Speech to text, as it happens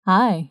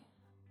Hi,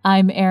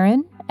 I'm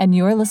Erin, and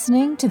you're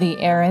listening to The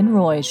Erin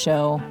Roy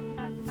Show.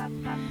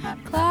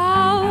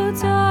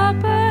 Clouds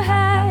up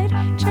ahead,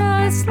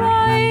 just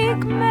like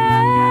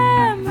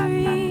memories.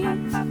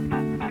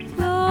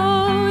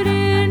 Float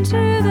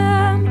into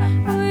them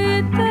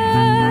with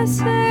the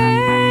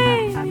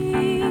same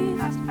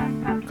ease.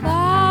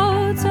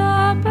 Clouds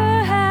up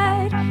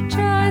ahead,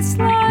 just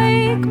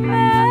like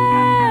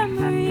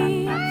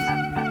memories.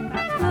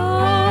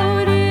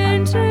 Float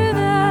into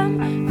them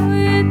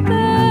with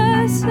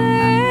the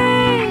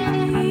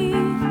same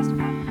ease.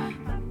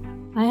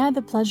 I had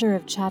the pleasure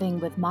of chatting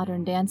with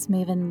modern dance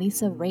maven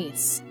Lisa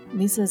Race.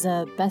 Lisa's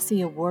a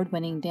Bessie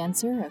award-winning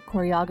dancer, a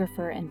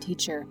choreographer, and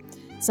teacher.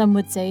 Some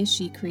would say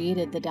she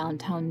created the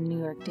downtown New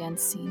York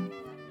dance scene.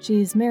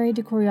 She's married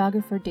to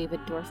choreographer David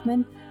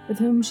Dorfman, with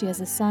whom she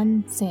has a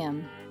son,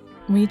 Sam.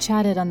 We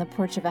chatted on the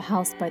porch of a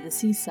house by the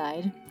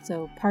seaside,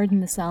 so pardon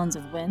the sounds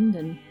of wind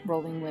and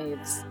rolling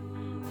waves.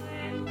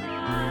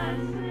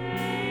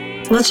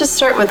 Let's just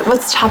start with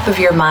what's top of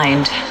your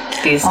mind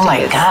these days. Oh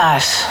my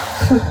gosh.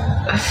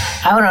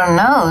 I don't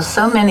know.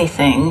 So many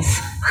things.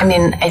 I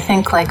mean, I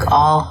think like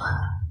all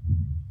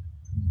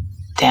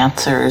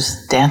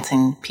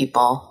dancing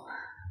people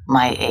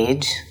my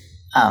age,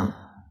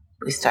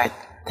 we start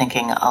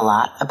thinking a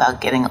lot about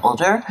getting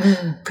older.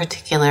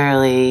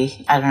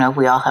 Particularly, I don't know,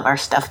 we all have our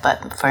stuff,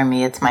 but for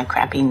me, it's my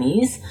crappy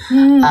knees.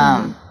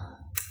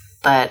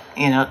 But,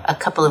 you know, a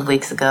couple of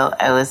weeks ago,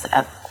 I was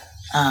at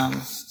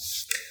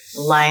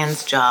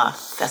Lion's Jaw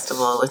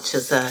Festival, which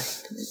is a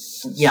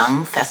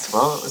young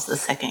festival. It was the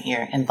second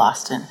year in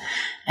Boston.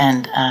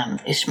 And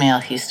Ishmael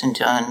Houston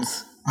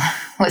Jones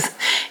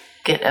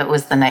it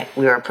was the night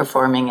we were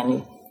performing, and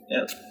he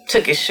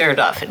took his shirt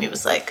off and he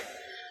was like,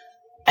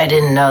 I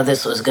didn't know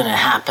this was going to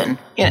happen.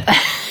 You know,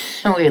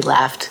 and we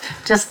laughed.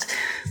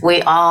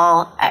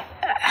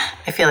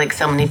 I feel like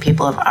so many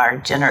people of our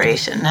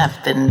generation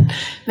have been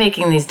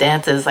making these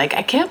dances. Like,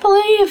 I can't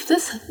believe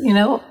this,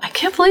 I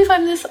can't believe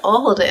I'm this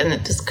old. And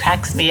it just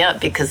cracks me up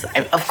because,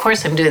 of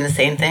course, I'm doing the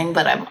same thing,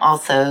 but I'm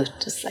also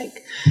just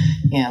like,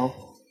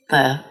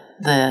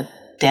 the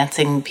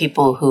dancing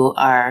people who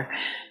are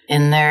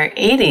in their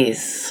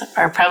 80s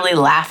are probably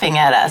laughing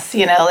at us,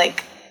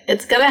 like,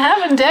 it's going to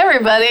happen to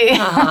everybody.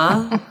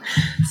 Uh-huh.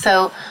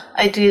 So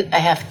I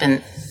have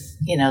been,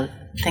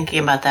 thinking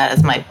about that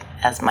as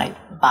my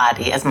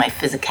body, as my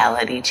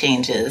physicality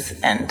changes,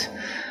 and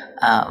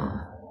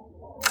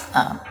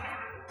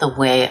the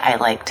way I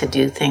like to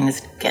do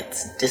things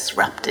gets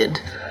disrupted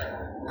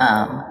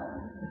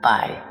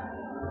by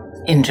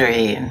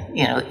injury and,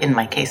 in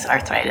my case,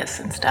 arthritis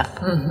and stuff.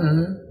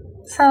 Mm-hmm.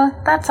 So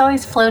that's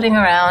always floating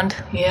around.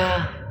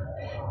 Yeah.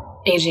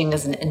 Aging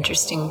is an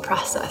interesting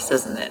process,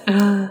 isn't it?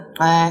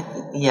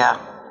 Yeah.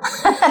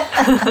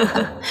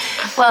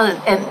 Well,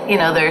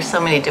 and there are so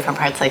many different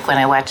parts. Like when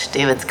I watch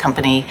David's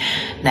company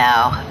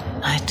now,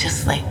 I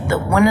just like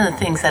one of the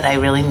things that I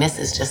really miss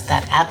is just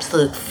that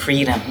absolute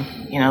freedom.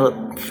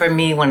 For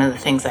me, one of the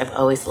things I've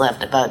always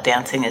loved about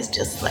dancing is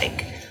just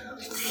like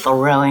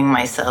throwing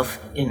myself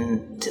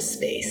into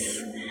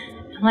space.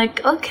 I'm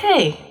like,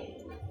 okay,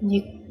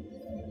 you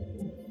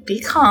be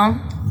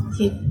calm.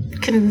 You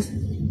can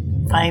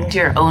find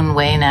your own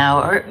way now,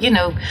 or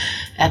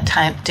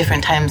at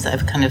different times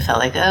I've kind of felt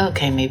like, oh,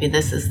 okay, maybe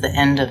this is the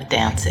end of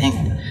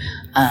dancing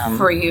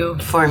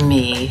for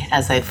me,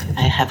 as I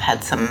have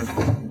had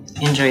some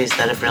injuries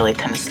that have really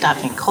kind of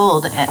stopped me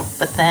cold,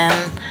 but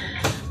then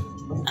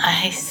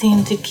I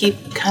seem to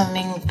keep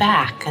coming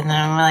back, and then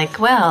I'm like,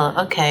 well,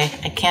 okay,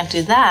 I can't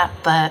do that,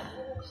 but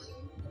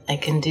I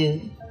can do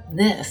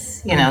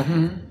this,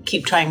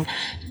 keep trying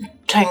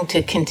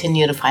to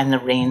continue to find the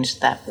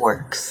range that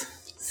works.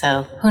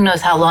 So who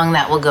knows how long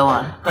that will go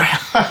on.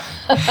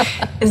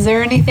 Is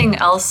there anything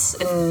else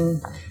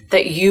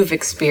that you've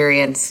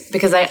experienced?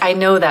 Because I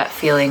know that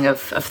feeling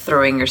of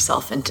throwing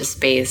yourself into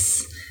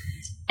space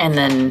and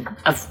then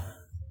of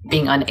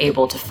being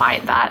unable to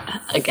find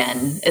that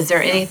again. Is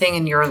there anything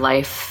in your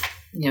life,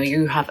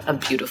 you have a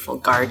beautiful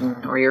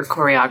garden or your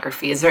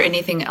choreography. Is there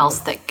anything else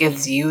that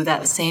gives you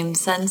that same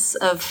sense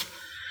of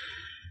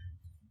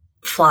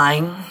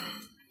flying?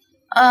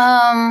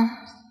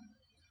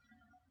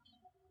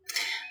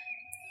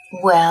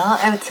 Well,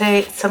 I would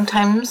say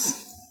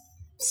sometimes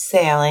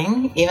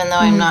sailing, even though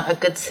I'm not a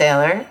good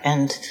sailor,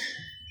 and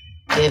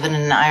David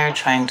and I are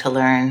trying to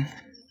learn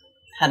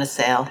how to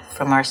sail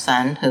from our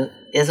son, who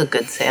is a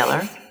good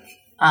sailor.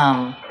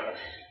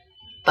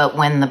 But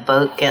when the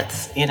boat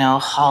gets,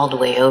 hauled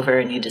way over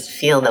and you just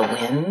feel the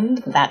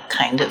wind, that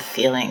kind of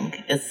feeling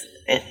is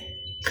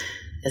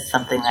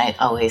something I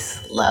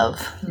always love.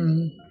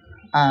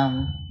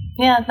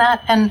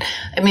 That, and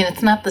I mean,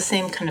 it's not the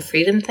same kind of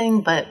freedom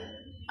thing, but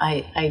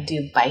I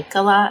do bike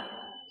a lot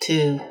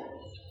to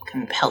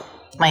kind of help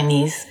my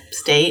knees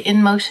stay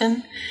in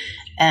motion.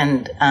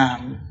 And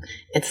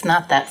it's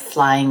not that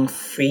flying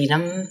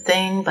freedom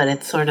thing, but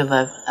it's sort of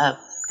a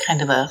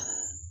kind of a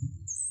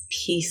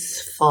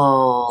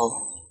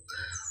peaceful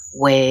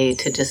way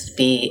to just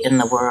be in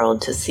the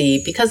world, to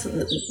see, because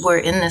we're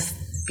in this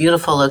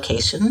beautiful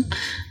location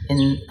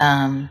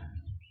in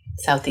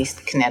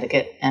Southeast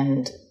Connecticut,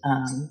 and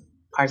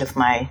part of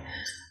my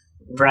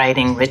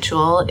writing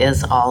ritual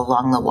is all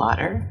along the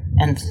water.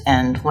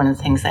 And one of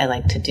the things I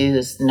like to do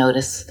is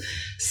notice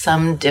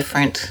some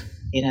different,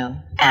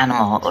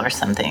 animal or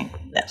something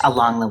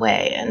along the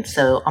way. And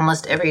so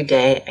almost every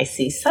day I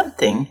see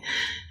something.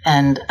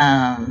 And,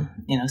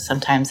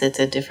 sometimes it's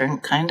a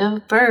different kind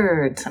of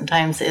bird.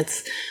 Sometimes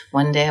it's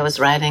one day I was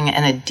riding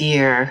and a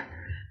deer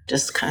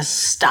just kind of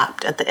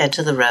stopped at the edge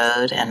of the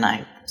road. And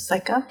I was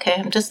like, okay,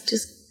 I'm just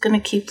going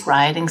to keep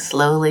riding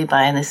slowly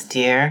by this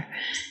deer.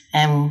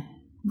 And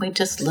we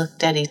just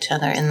looked at each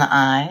other in the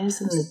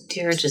eyes, and the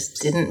deer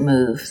just didn't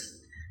move.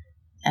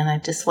 And I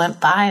just went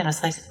by and I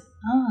was like,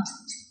 oh,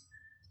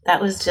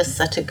 that was just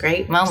such a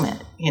great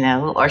moment,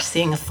 or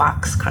seeing a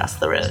fox cross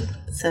the road.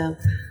 So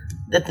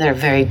that they're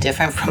very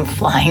different from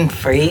flying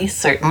free,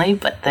 certainly,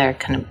 but they're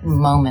kind of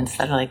moments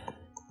that are like,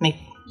 make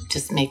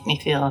me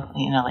feel,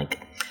 like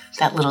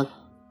that little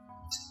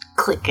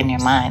click in your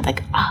mind,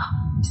 like,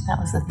 that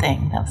was the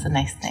thing. That was a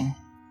nice thing.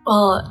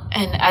 Well,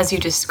 and as you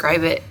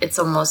describe it, it's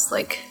almost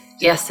like,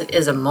 yes, it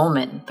is a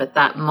moment, but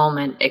that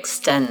moment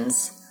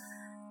extends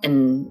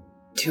into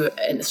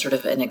sort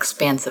of an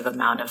expansive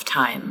amount of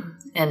time.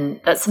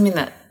 And that's something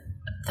that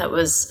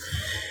was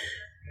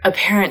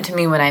apparent to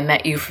me when I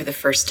met you for the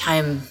first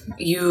time,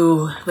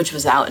 which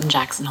was out in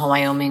Jackson Hole,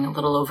 Wyoming, a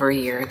little over a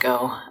year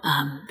ago.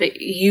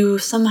 But you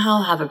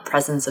somehow have a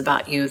presence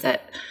about you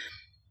that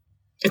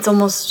it's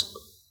almost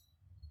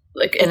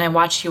like, and I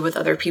watch you with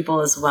other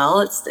people as well.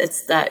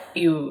 It's that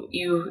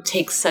you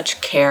take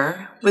such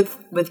care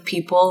with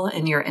people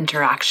and your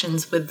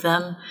interactions with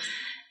them.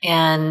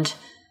 And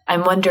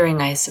I'm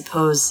wondering, I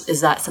suppose,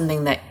 is that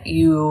something that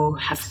you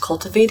have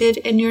cultivated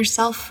in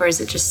yourself, or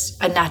is it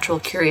just a natural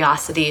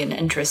curiosity and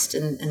interest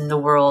in the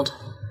world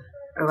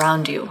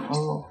around you?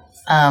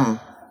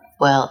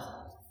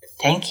 Well,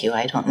 thank you.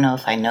 I don't know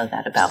if I know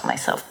that about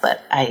myself,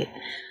 but I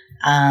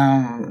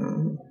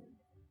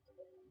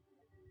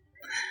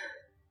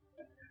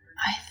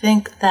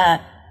think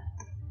that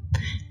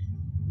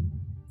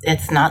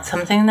it's not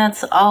something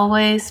that's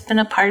always been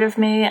a part of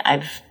me.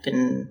 I've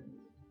been,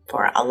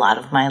 for a lot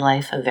of my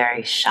life, a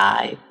very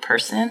shy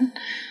person.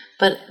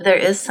 But there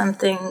is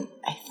something,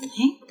 I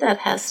think, that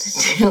has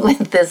to do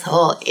with this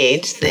whole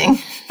age thing.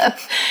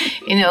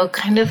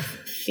 Kind of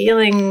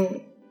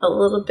feeling a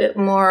little bit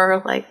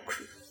more like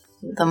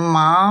the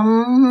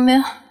mom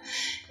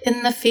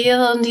in the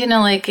field,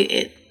 like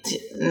it.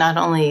 Not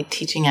only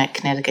teaching at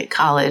Connecticut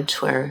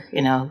College, where,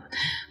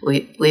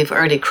 we've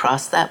already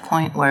crossed that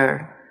point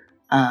where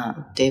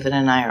David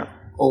and I are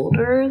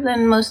older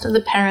than most of the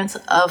parents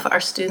of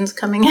our students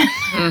coming in,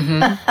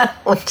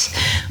 which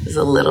was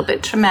a little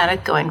bit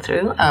traumatic going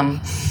through,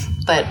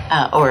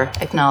 or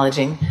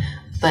acknowledging,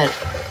 but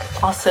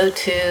also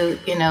to,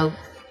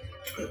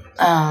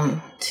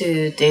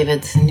 to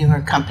David's newer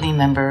company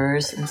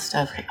members and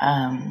stuff,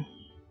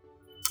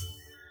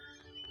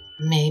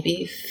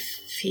 maybe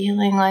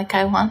feeling like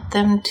I want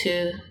them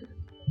to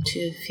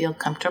feel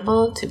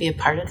comfortable, to be a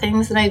part of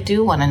things, and I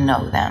do want to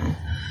know them,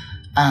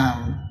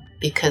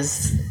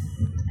 because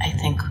I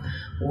think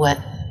what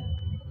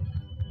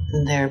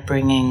they're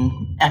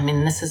bringing,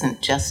 this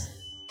isn't just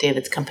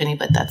David's company,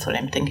 but that's what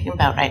I'm thinking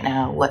about right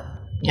now, what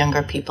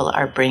younger people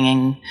are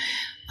bringing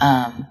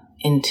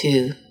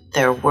into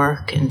their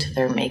work, into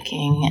their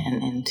making,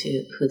 and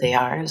into who they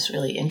are is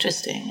really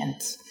interesting, and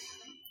it's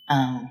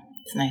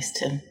nice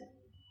to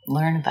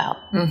learn about.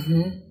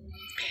 Mm-hmm.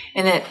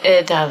 And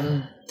it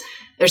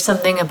there's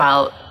something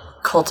about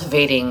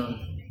cultivating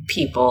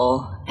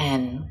people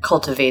and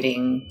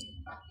cultivating,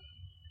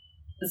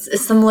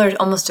 it's similar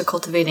almost to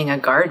cultivating a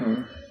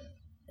garden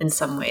in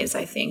some ways,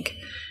 I think.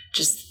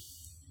 Just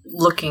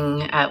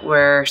looking at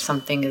where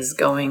something is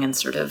going and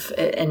sort of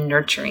and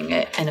nurturing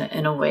it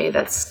in a way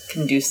that's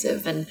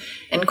conducive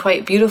and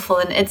quite beautiful.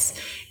 And it's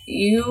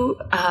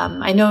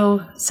I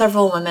know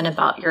several women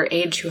about your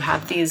age who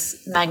have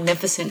these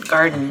magnificent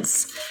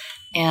gardens,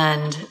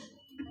 and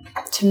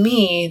to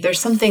me, there's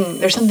something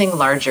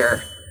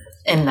larger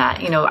in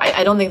that.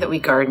 I don't think that we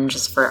garden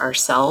just for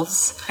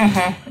ourselves.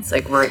 Mm-hmm. It's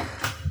like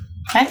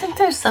I think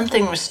there's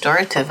something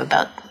restorative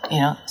about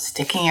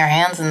sticking your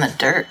hands in the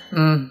dirt.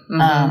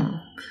 Mm-hmm.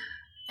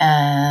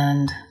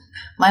 And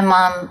my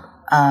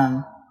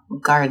mom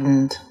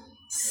gardened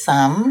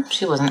some.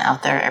 She wasn't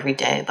out there every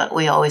day, but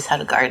we always had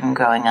a garden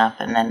growing up.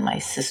 And then my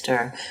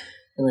sister,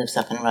 who lives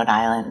up in Rhode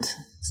Island,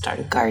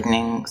 started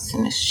gardening as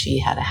soon as she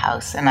had a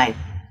house. And I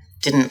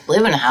didn't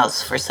live in a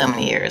house for so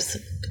many years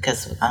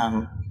because,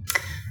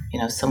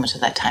 so much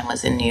of that time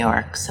was in New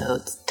York. So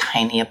it's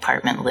tiny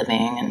apartment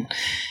living.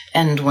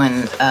 And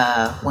when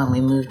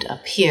we moved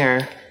up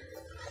here,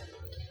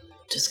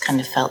 just kind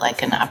of felt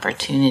like an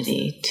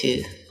opportunity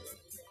to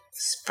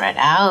spread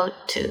out,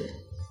 to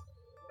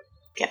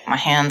get my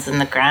hands in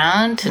the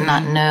ground, to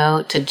not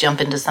know, to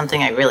jump into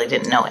something I really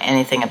didn't know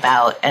anything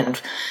about.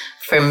 And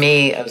for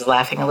me, I was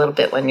laughing a little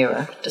bit when you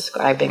were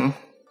describing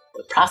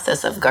the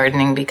process of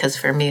gardening, because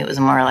for me it was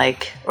more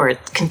like, or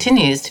it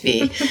continues to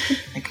be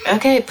like,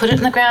 okay, put it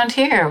in the ground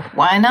here.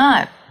 Why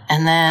not?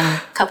 And then a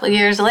couple of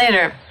years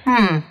later,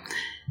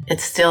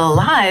 it's still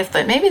alive,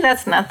 but maybe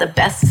that's not the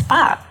best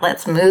spot.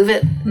 Let's move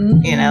it,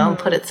 and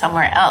put it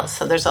somewhere else.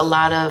 So there's a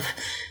lot of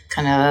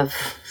kind of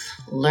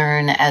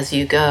learn as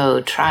you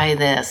go, try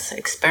this,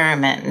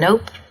 experiment.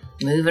 Nope,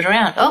 move it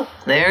around. Oh,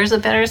 there's a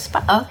better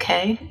spot.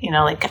 Okay.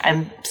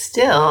 It's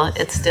still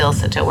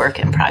such a work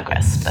in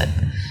progress, but.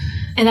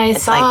 And I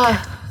saw.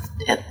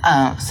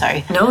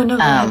 Sorry.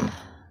 No.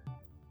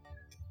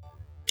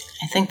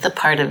 I think the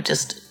part of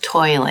just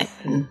toiling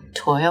in the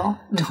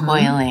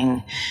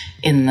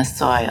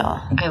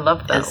soil. I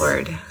love that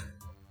word.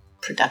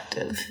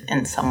 Productive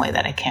in some way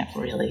that I can't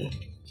really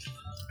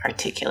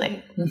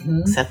articulate,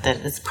 except that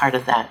it's part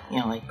of that,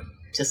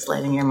 just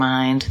letting your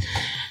mind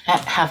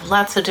have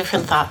lots of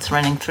different thoughts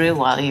running through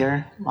while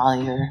you're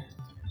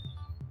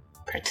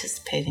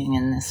participating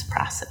in this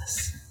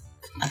process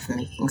of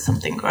making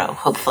something grow,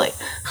 hopefully.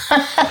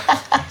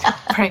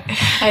 Right.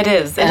 It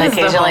is. And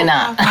occasionally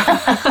not.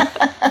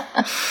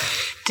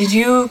 Did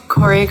you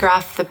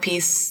choreograph the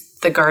piece,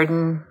 The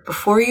Garden,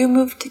 before you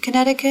moved to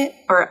Connecticut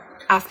or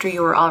after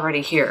you were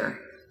already here?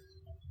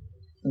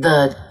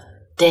 The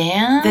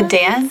dance? The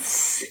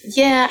dance?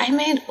 Yeah,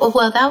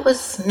 that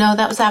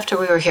was after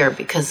we were here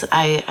because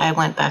I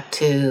went back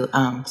to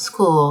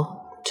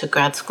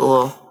grad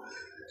school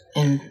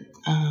in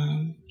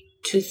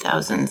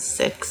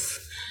 2006.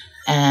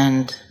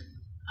 And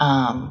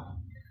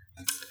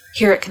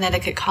here at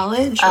Connecticut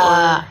College?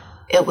 Or?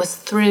 It was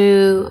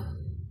through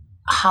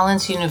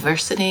Hollins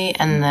University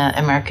and the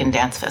American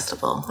Dance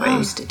Festival, where I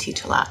used to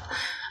teach a lot.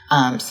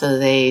 So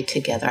they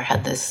together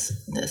had this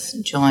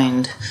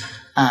joined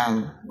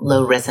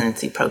low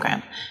residency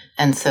program.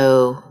 And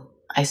so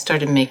I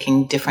started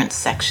making different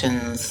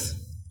sections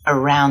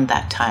around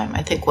that time.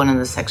 I think one of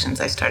the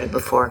sections I started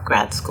before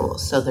grad school.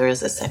 So there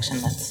is a section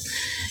that's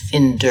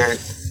in dirt,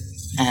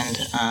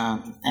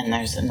 and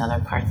there's another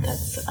part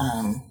that's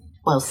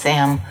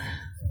Sam,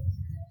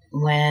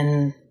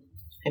 when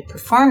I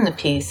performed the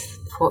piece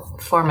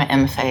for my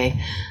MFA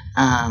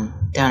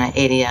down at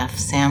ADF,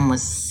 Sam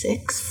was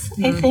 6,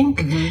 I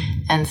think.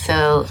 And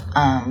so,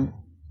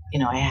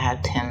 I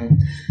had him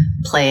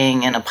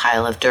playing in a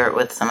pile of dirt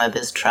with some of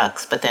his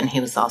trucks, but then he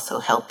was also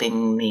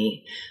helping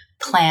me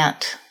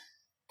plant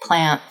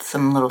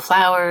some little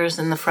flowers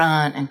in the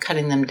front and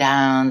cutting them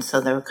down. So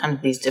there were kind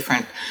of these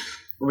different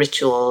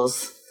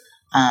rituals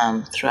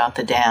throughout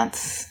the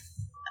dance.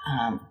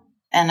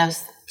 And I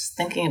was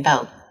thinking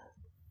about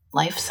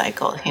life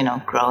cycle,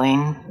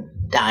 growing,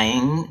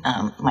 dying.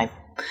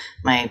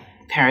 My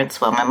parents,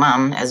 my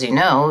mom, as you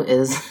know,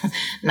 is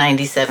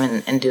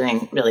 97 and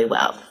doing really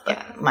well.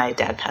 But my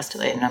dad passed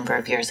away a number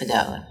of years ago.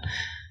 And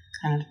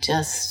kind of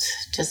just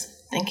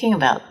thinking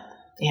about,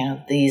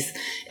 these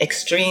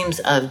extremes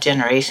of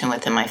generation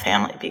within my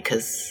family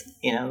because,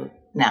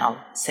 now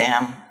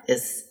Sam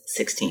is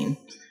 16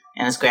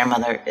 and his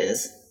grandmother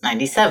is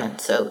 97.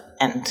 So,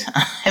 and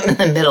I'm in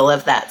the middle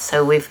of that.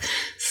 So we've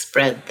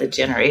spread the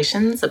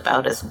generations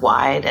about as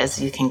wide as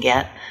you can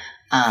get.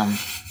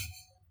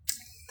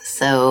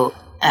 So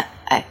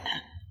I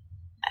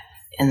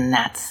in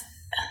that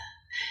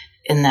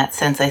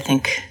sense, I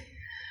think,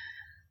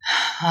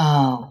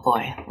 oh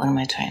boy, what am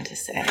I trying to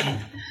say?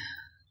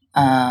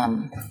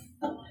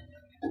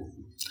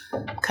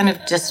 Kind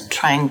of just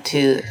trying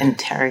to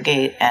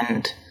interrogate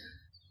and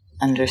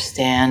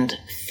understand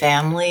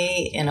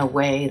family in a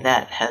way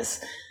that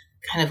has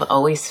kind of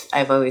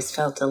I've always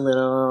felt a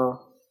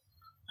little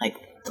like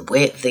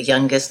the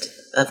youngest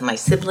of my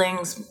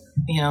siblings,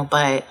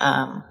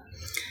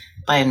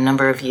 by a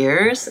number of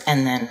years.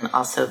 And then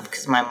also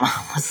because my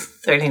mom was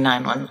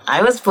 39 when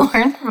I was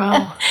born.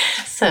 Wow.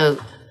 So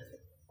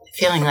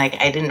feeling like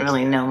I didn't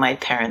really know my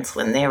parents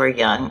when they were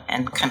young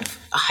and kind of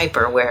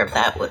hyper aware of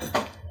that with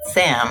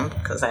Sam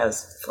because I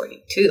was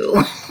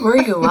 42. Were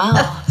you?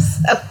 Wow.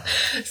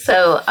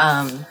 So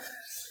I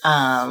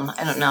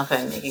don't know if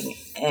I'm making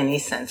any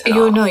sense at all.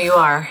 You know you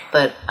are.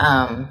 But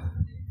kind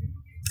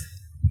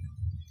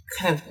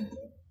of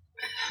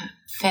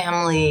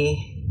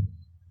family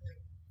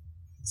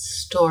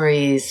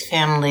stories,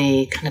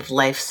 family kind of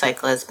life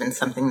cycle has been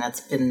something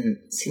that's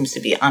seems to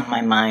be on my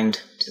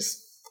mind just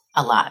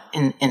a lot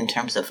in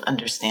terms of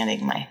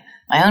understanding my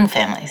own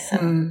family. So,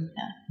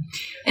 yeah.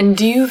 And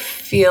do you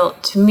feel,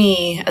 to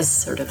me, as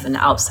sort of an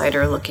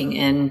outsider looking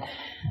in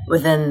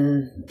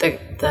within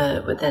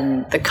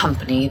the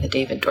company, the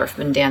David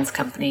Dorfman Dance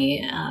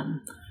Company,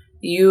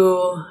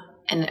 you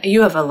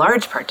have a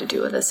large part to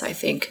do with this, I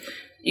think.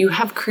 You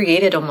have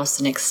created almost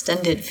an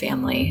extended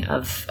family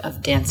of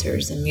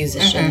dancers and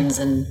musicians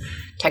and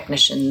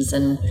technicians,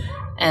 and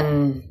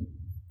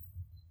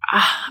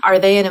are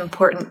they an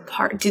important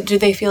part? Do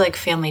they feel like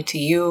family to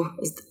you?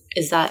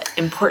 Is that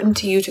important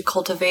to you to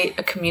cultivate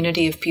a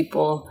community of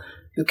people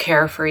who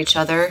care for each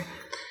other?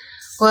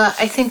 Well,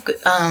 I think,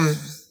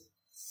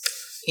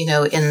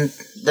 in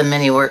the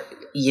many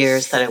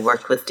years that I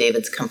worked with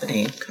David's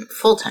company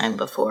full-time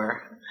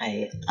before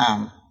I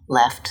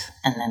left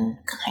and then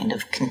kind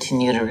of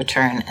continue to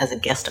return as a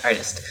guest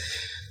artist,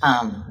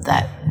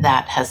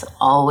 that has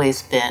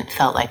always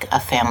felt like a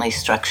family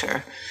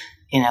structure.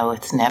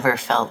 It's never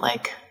felt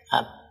like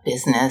a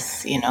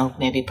business.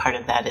 Maybe part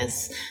of that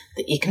is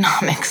the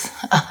economics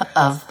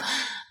of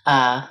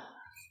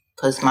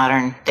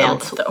postmodern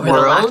dance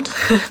world,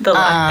 the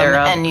lack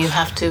thereof. And you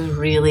have to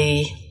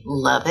really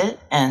love it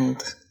and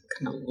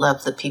kind of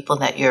love the people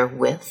that you're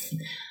with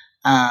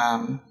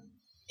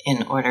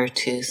in order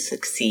to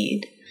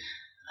succeed.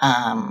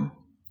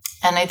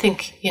 And I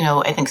think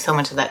so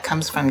much of that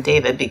comes from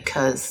David,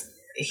 because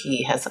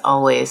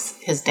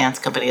his dance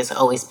company has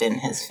always been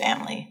his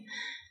family.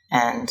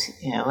 And,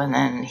 and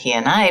then he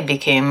and I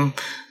became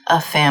a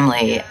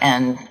family,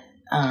 and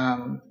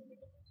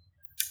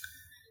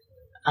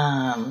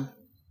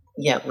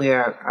yet we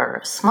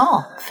are a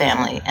small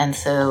family. And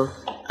so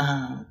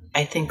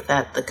I think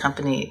that the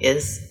company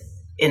is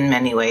in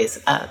many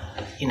ways,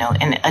 in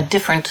a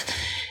different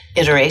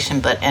iteration,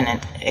 but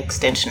an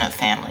extension of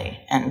family.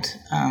 And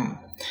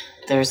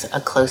there's a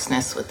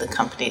closeness with the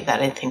company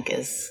that I think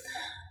is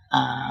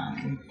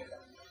hard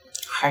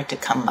to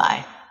come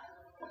by,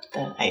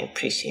 that I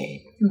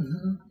appreciate.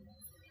 Mm-hmm.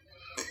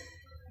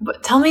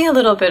 But tell me a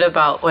little bit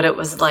about what it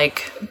was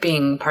like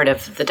being part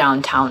of the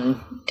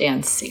downtown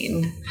dance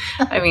scene.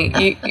 I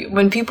mean,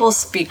 when people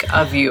speak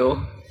of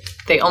you,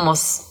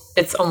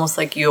 it's almost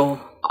like you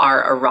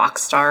are a rock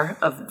star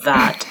of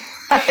that.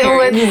 I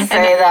wouldn't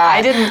say that.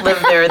 I didn't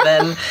live there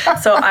then,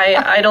 so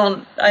I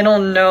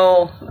don't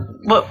know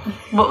what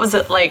was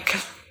it like.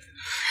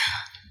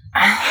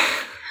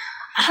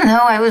 I don't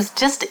know. I was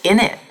just in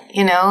it,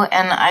 and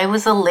I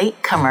was a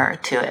latecomer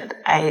to it.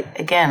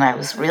 I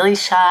was really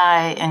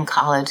shy in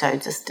college. I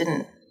just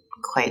didn't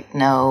quite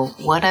know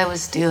what I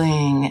was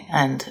doing,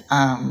 and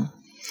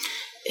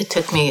it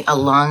took me a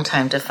long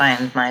time to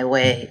find my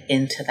way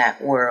into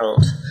that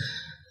world.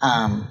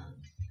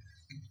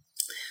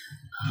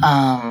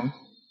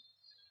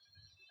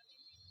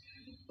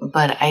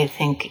 But I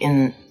think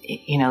in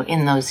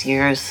those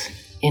years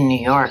in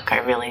New York, I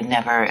really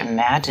never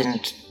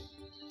imagined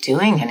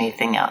doing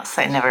anything else.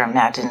 I never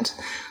imagined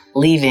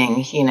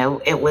leaving.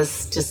 It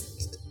was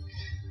just,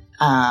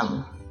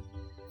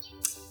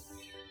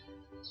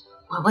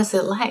 what was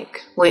it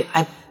like?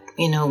 I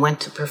went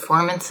to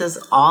performances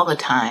all the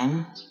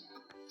time.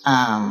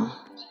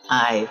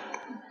 I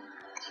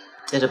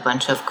did a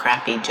bunch of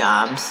crappy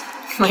jobs,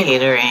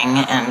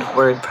 catering and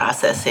word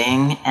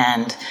processing,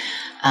 and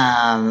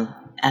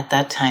at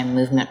that time,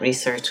 movement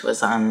research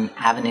was on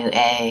Avenue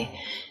A,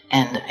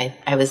 and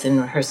I was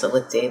in rehearsal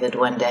with David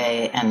one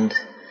day, and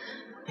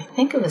I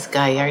think it was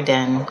Guy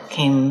Yarden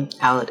came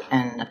out,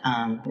 and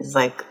he was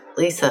like,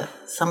 "Lisa,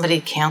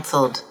 somebody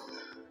canceled.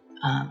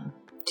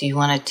 Do you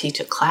want to teach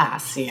a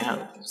class?"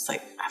 I was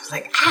like,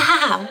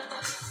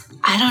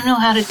 I don't know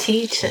how to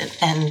teach it,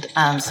 and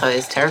so I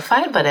was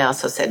terrified, but I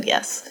also said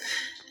yes,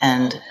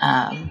 and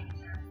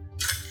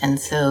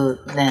so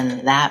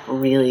then that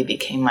really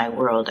became my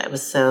world. I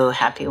was so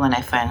happy when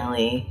I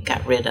finally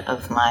got rid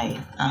of my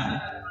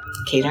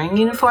catering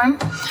uniform.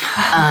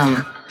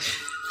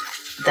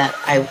 That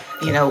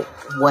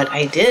what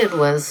I did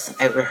was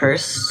I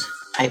rehearsed,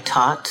 I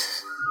taught,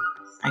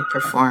 I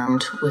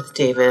performed with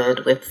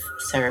David, with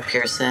Sarah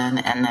Pearson,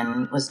 and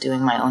then was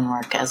doing my own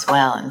work as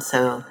well. And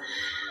so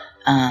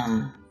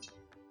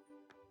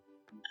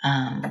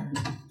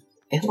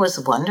it was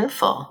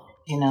wonderful,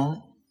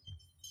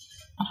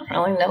 I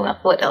don't really know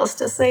what else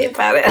to say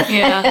about it.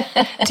 Yeah.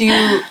 Do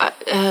you,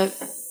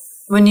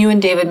 when you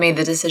and David made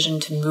the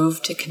decision to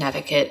move to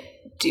Connecticut,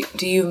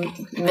 do you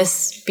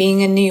miss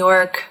being in New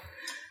York?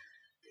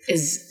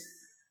 There's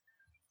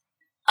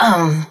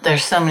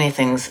so many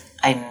things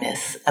I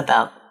miss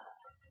about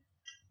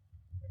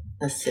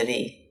the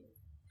city.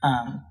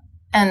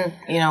 And,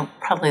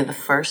 probably the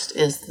first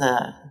is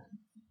the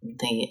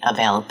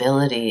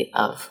availability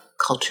of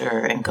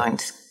culture and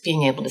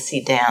being able to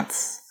see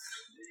dance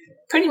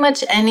pretty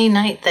much any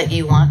night that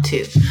you want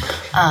to.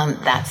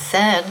 That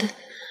said,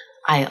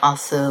 I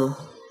also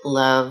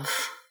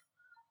love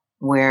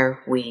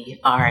where we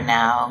are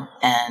now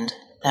and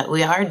that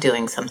we are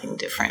doing something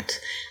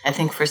different. I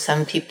think for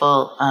some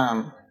people,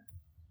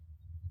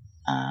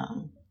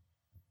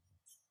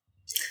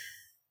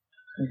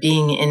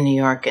 being in New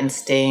York and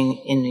staying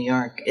in New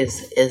York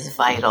is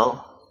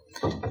vital.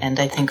 And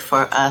I think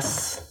for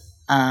us,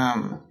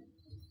 it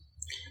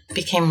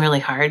became really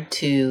hard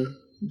to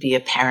be a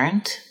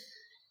parent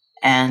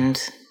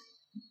and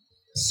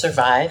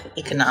survive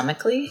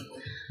economically,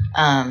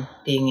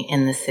 being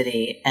in the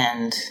city.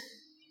 And,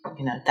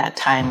 at that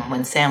time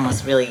when Sam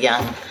was really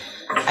young,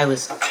 I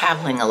was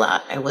traveling a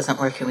lot. I wasn't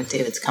working with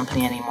David's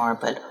company anymore,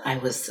 but I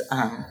was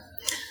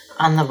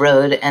on the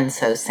road, and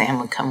so Sam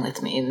would come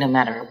with me no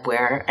matter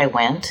where I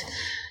went.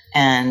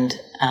 And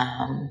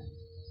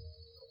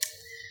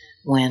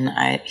when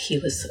he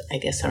was, I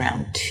guess,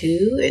 around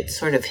 2, it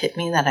sort of hit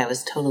me that I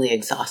was totally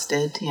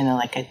exhausted.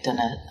 Like I'd done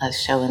a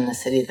show in the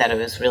city that I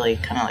was really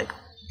kind of like,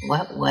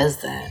 what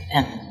was that?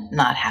 And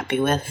not happy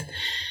with.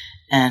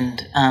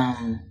 And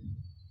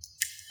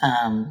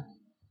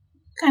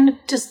kind of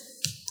just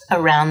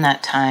around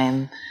that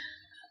time,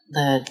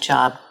 the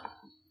job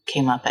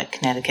came up at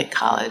Connecticut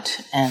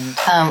College, and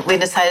we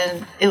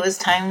decided it was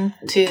time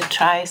to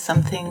try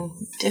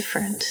something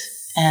different.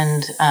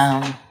 And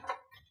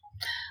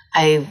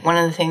one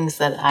of the things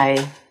that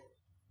I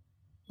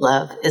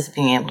love is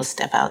being able to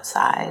step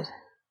outside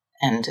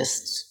and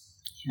just,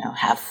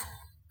 have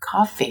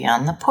coffee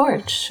on the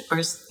porch,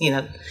 or,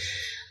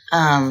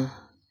 and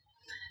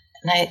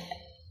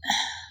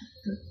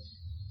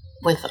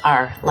with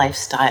our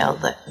lifestyle,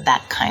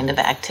 that kind of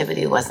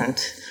activity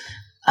wasn't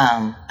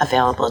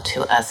available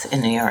to us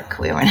in New York.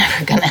 We were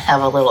never going to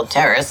have a little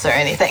terrace or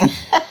anything.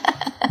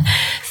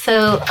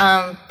 So,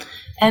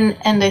 and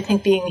I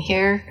think being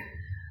here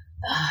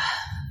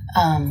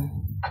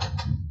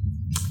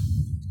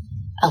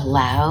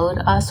allowed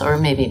us, or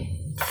maybe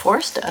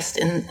forced us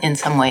in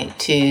some way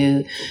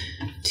to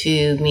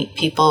meet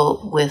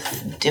people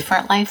with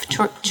different life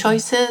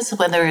choices,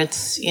 whether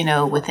it's,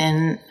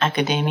 within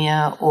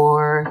academia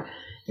or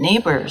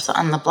neighbors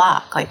on the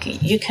block. Like,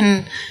 you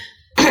can,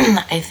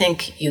 I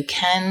think you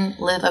can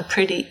live a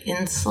pretty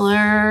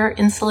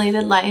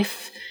insulated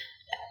life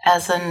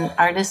as an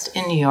artist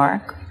in New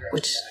York,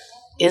 which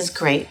is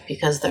great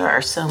because there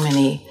are so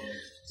many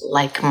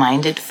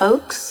like-minded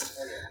folks.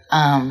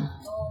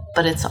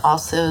 But it's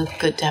also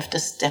good to have to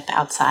step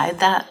outside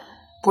that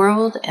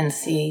world and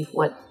see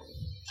what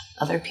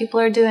other people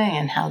are doing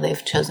and how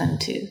they've chosen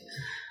to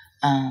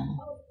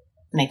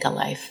make a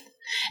life.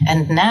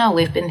 And now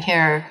we've been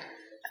here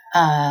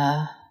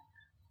for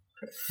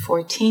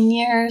 14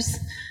 years,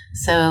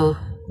 so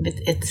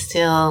it's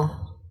still,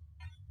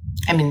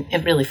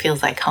 it really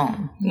feels like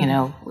home. We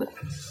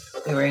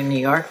were in New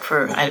York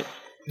for, I'm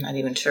not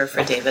even sure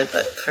for David,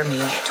 but for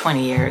me,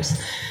 20 years.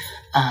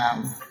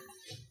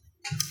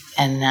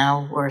 And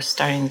now we're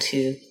starting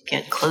to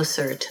get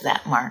closer to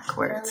that mark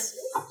where it's,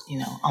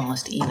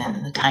 almost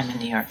even, the time in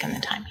New York and the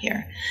time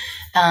here.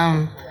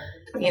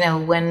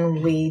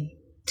 When we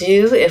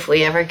do, if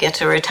we ever get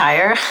to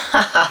retire,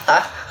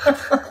 I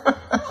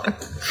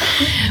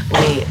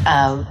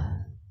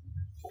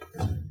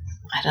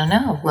don't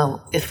know,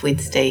 well, if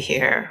we'd stay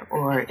here,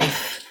 or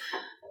if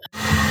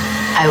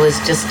I was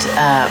just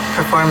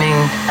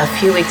performing a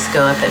few weeks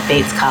ago up at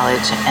Bates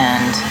College,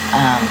 and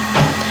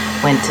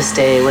went to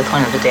stay with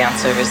one of the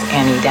dancers,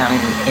 Annie, down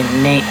in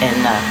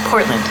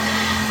Portland,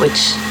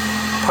 which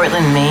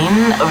Portland,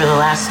 Maine, over the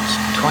last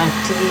 20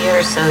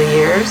 or so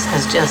years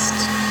has just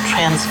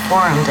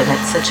transformed, and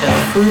it's such a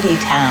foodie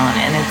town,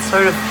 and it's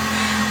sort of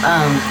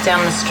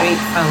down the street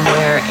from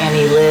where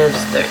Annie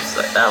lives. There's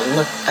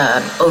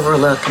an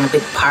overlook and a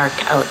big park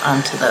out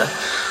onto the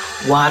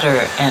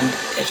water, and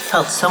it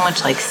felt so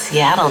much like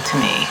Seattle to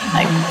me.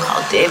 I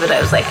called David. I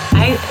was like,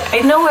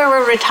 I know where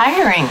we're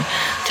retiring,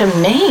 to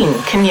Maine.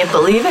 Can you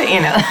believe it?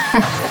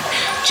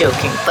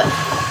 Joking, but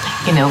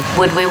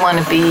would we want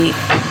to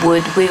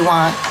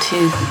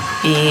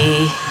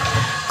be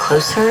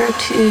closer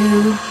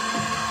to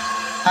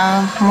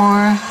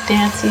more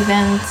dance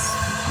events?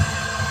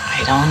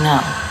 I don't know,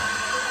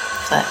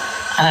 but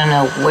I don't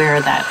know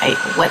where that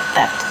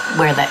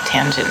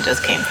tangent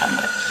just came from.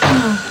 But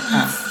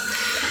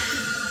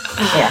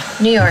yeah,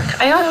 New York.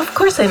 Of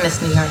course I miss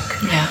New York.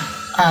 Yeah.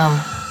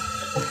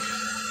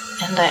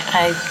 And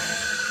I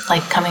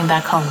like coming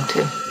back home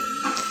too.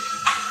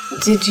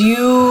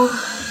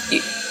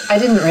 I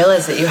didn't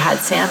realize that you had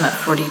Sam at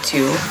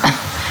 42.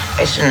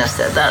 I shouldn't have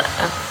said that.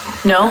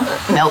 No?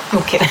 No,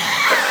 I'm kidding.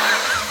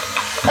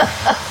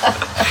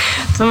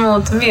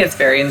 Well, to me, it's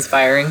very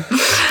inspiring.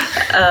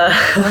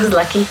 I was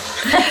lucky.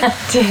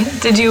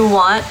 Did you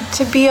want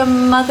to be a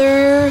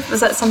mother? Was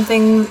that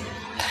something?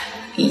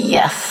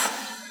 Yes.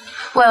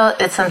 Well,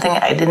 it's something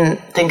I didn't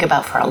think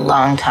about for a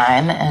long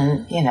time.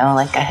 And,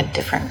 I had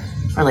different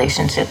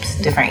relationships,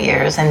 different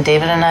years. And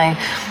David and I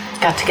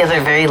got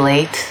together very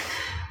late.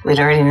 We'd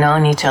already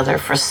known each other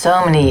for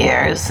so many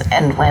years.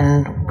 And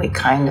when we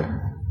kind of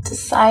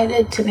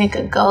decided to make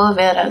a go of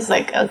it, I was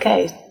like,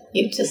 okay,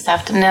 you just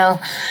have to know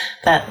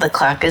that the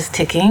clock is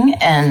ticking.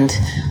 And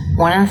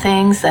one of the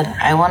things that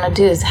I want to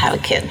do is have a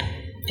kid.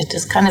 It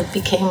just kind of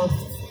became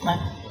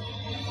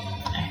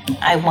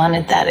I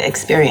wanted that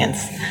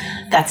experience.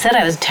 That said,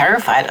 I was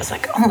terrified. I was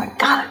like, oh my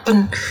God, I've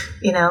been,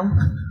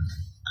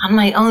 on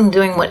my own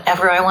doing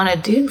whatever I want to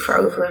do for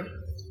over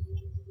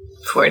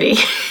 40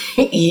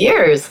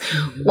 years.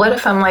 What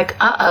if I'm like,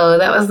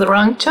 that was the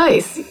wrong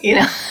choice,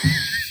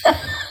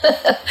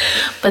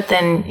 But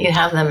then you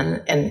have them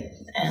and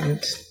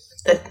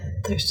that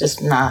there's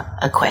just not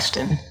a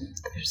question.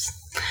 There's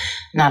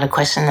not a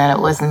question that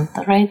it wasn't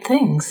the right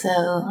thing. So,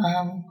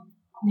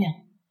 yeah.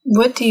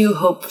 What do you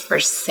hope for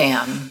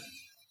Sam?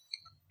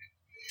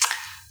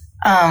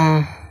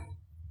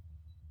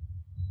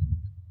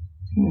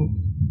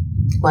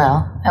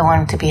 Well, I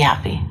want him to be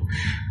happy.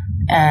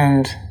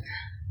 And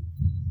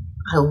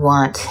I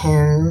want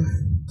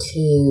him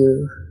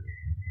to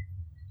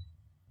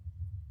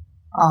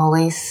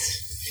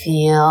always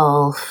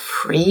feel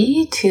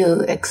free to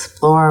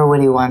explore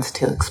what he wants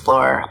to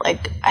explore.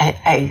 Like,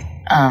 I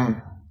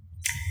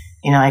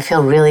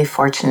feel really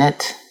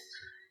fortunate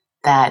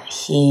that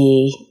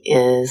he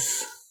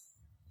is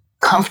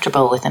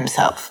comfortable with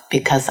himself,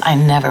 because I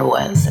never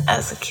was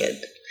as a kid.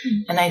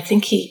 And I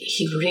think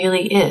he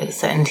really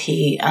is. And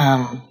he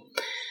and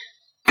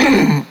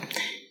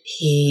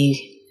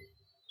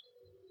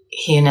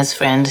his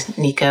friend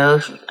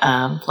Nico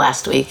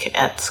last week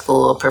at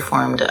school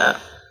performed a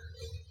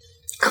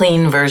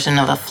clean version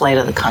of a Flight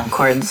of the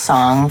Conchords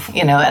song,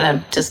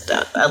 at just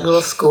a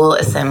little school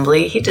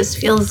assembly. He just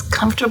feels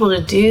comfortable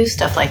to do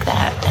stuff like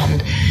that.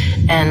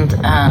 And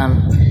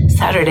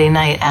Saturday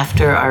night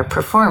after our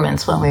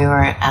performance, when we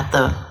were at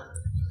the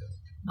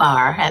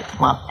bar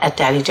at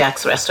Daddy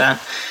Jack's restaurant,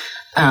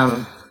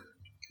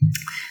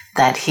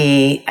 that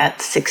he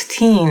at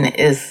 16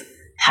 is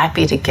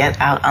happy to get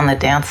out on the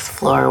dance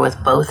floor with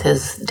both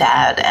his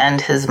dad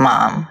and his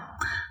mom.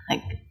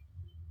 Like,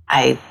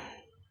 I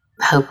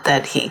hope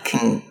that he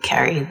can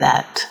carry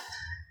that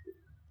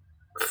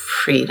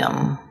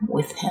freedom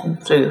with him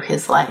through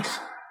his life.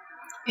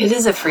 It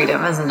is a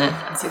freedom, isn't it?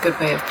 It's a good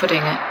way of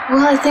putting it.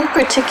 Well, I think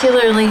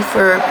particularly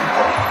for,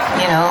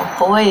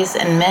 boys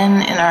and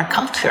men in our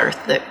culture,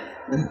 that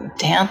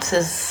dance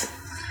is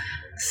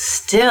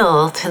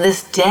still, to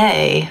this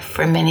day,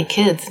 for many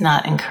kids,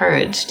 not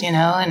encouraged,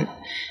 and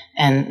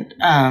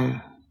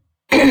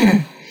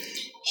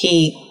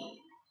he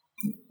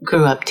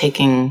grew up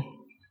taking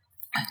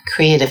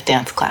creative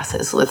dance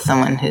classes with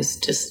someone who's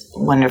just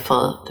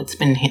wonderful, that's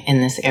been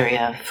in this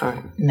area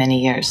for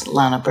many years,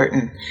 Lana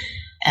Burton.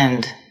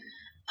 And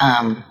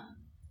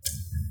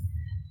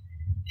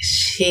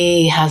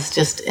she has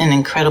just an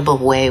incredible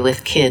way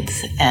with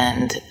kids,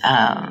 and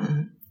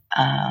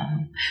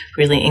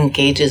really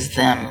engages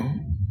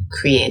them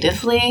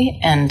creatively.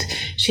 And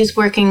she's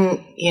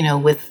working,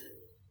 with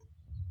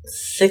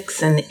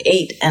 6 and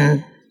 8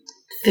 and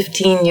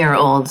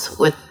 15-year-olds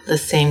with the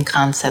same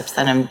concepts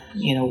that I'm,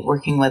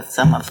 working with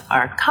some of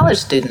our college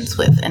students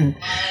with, and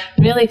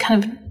really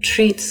kind of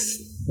treats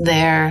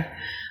their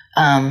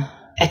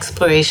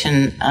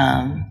exploration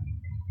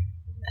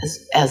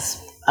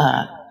as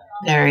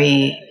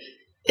very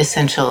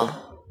essential,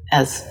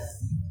 as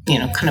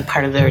kind of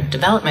part of their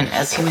development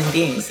as human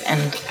beings.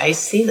 And I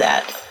see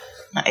that.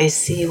 I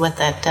see what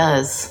that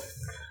does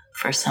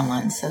for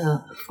someone,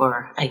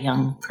 for a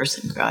young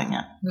person growing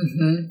up.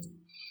 Mm-hmm.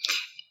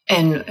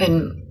 And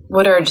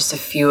what are just a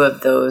few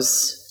of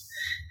those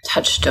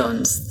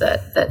touchstones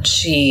that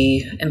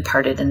she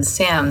imparted in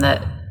Sam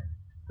that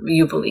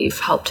you believe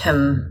helped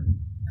him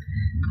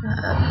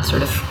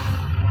sort of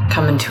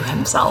come into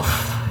himself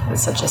with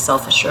such a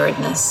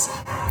self-assuredness?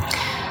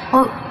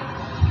 Well,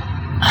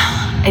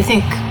 I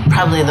think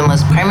probably the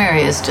most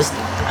primary is just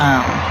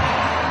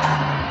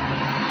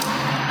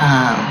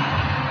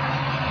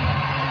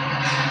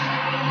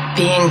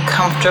being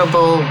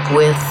comfortable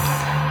with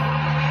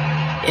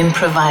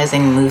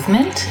improvising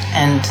movement,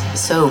 and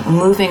so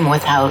moving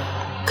without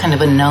kind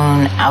of a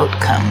known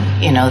outcome,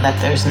 that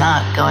there's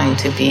not going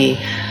to be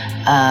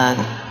a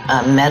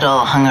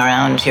medal hung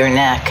around your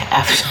neck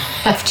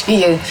after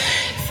you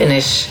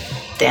finish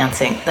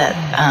dancing,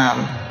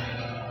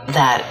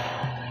 that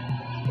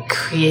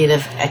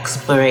creative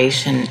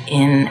exploration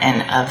in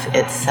and of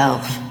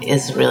itself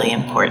is really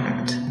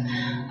important.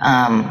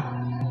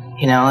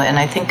 And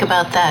I think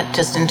about that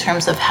just in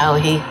terms of how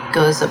he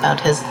goes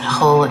about his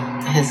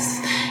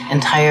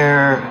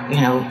entire,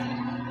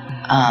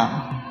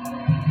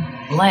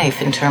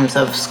 life in terms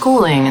of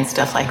schooling and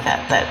stuff like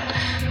that,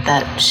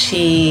 that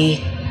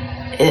she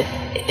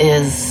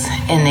is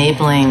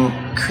enabling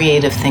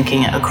creative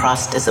thinking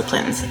across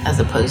disciplines, as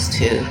opposed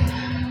to,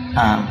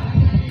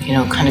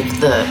 kind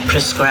of the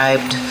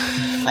prescribed,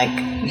 like,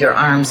 your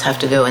arms have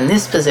to go in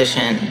this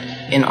position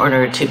in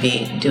order to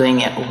be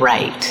doing it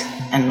right.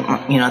 And,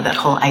 that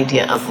whole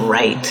idea of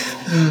right,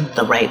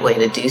 the right way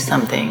to do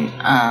something.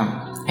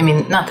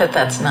 Not that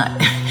that's not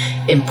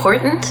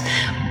important,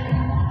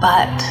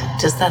 but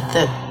just that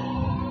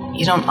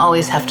you don't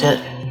always have to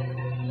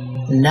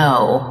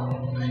know,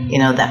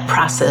 that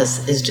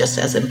process is just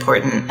as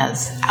important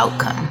as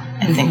outcome.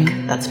 I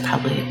think that's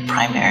probably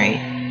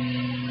primary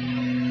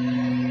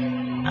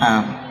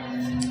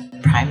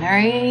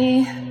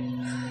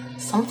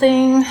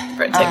something.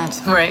 Right.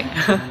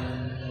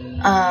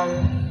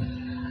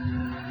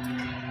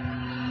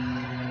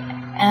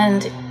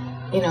 And,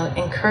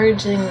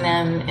 encouraging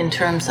them in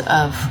terms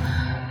of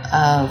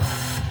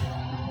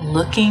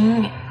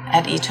looking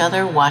at each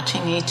other,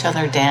 watching each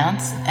other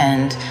dance,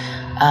 and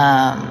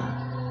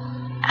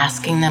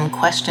asking them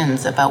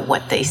questions about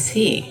what they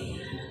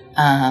see.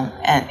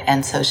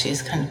 And so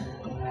she's kind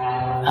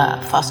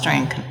of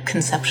fostering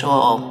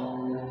conceptual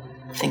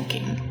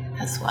thinking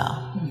as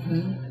well.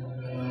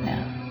 Mm-hmm.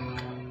 Yeah.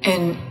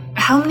 And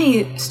how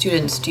many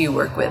students do you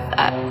work with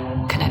at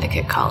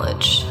Connecticut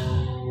College?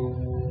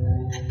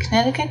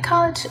 Connecticut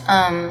College?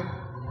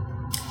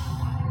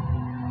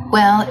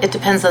 Well, it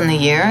depends on the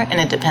year, and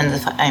it depends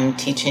if I'm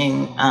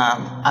teaching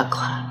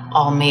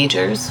all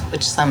majors,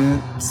 which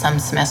some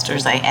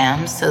semesters I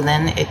am. So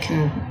then it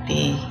can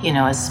be,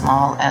 as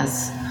small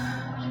as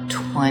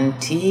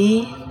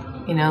 20,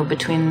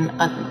 between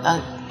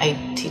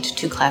I teach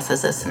 2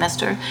 classes a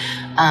semester,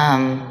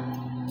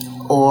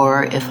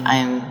 or if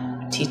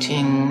I'm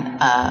teaching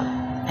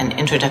an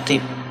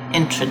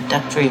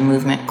introductory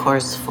movement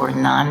course for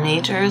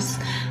non-majors,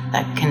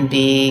 that can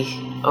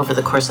be over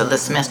the course of the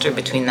semester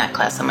between that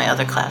class and my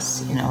other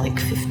class, like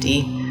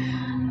 50.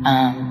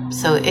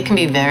 So it can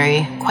be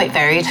quite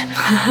varied.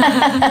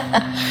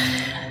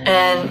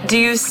 And do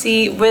you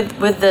see, with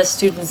the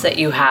students that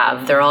you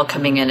have, they're all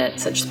coming in at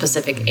such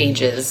specific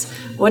ages,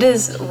 what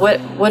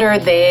are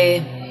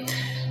they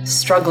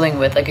struggling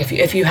with? Like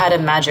if you had a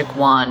magic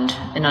wand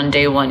and on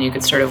day one you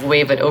could sort of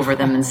wave it over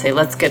them and say,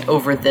 let's get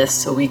over this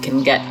so we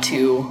can get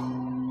to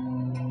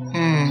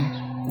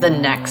the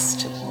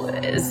next.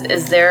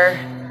 Is there...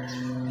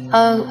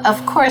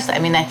 Of course. I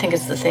mean, I think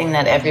it's the thing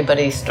that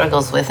everybody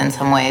struggles with in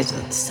some ways,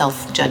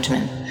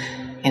 self-judgment,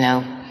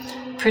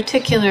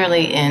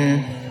 particularly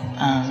in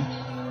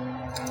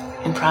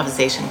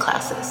improvisation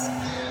classes.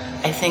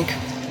 I think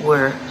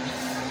we're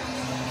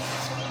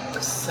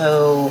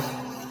so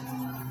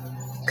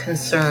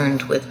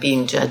concerned with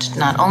being judged,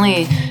 not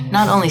only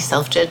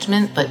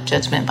self-judgment, but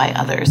judgment by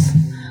others.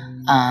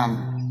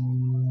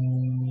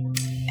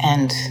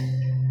 And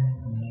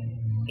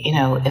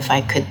if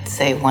I could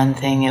say one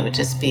thing, it would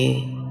just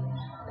be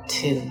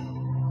to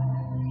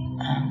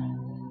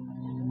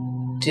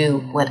do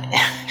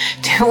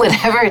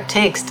whatever it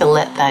takes to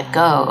let that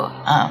go.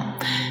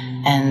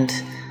 And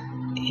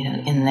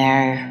in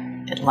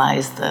there it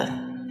lies the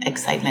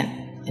excitement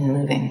in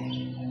moving.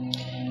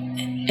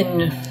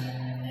 And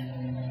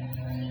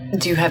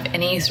do you have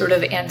any sort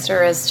of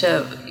answer as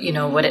to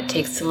what it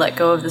takes to let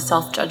go of the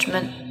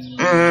self-judgment?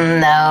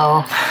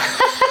 No.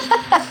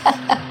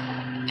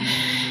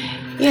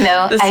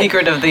 The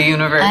secret of the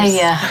universe.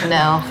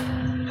 No.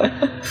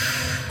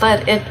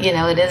 But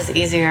it is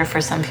easier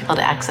for some people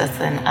to access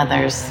than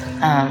others.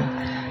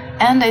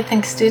 And I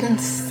think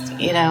students,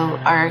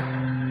 I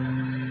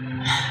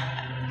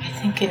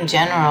think in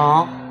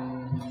general,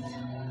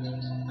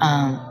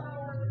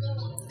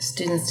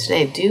 students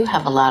today do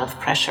have a lot of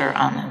pressure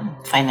on them.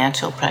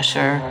 Financial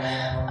pressure,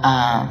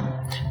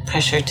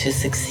 pressure to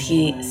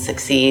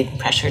succeed,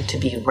 pressure to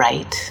be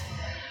right,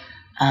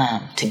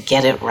 to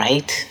get it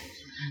right,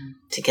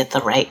 to get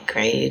the right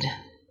grade.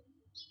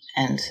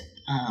 And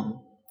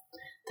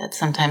that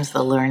sometimes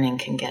the learning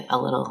can get a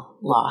little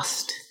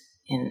lost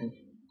in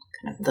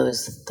kind of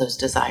those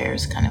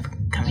desires kind of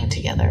coming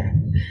together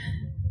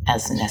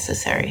as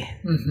necessary.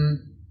 Mm-hmm.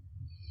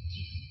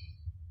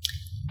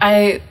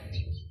 I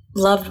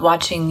loved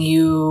watching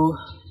you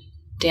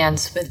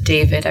dance with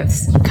David. I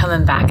was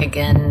coming back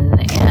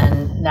again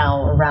and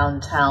now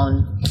around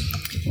town.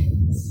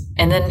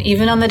 And then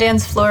even on the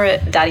dance floor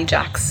at Daddy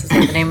Jack's, is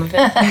that the name of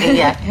it?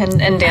 Yeah.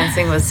 and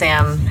dancing with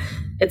Sam.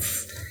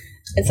 It's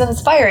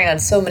inspiring on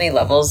so many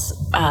levels,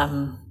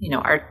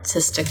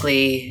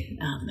 artistically,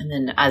 and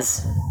then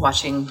as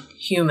watching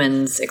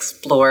humans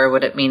explore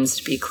what it means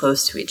to be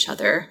close to each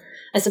other.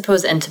 I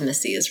suppose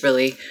intimacy is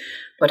really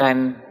what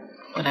I'm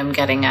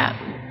getting at.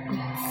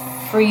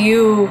 For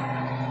you,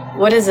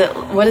 what does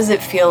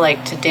it feel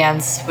like to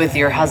dance with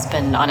your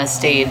husband on a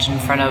stage in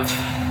front of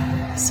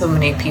so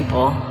many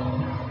people?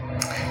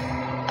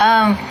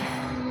 I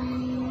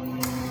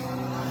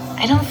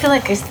don't feel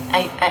like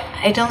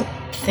I don't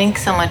think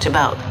so much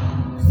about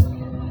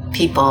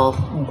people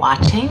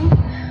watching.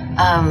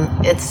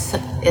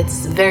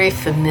 It's very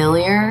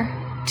familiar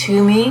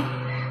to me,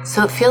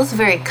 so it feels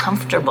very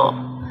comfortable.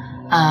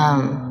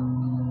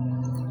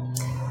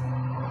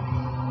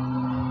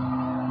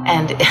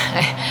 And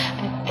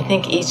I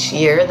think each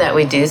year that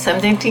we do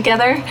something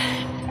together,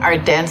 our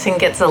dancing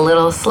gets a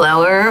little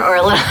slower or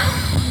a little...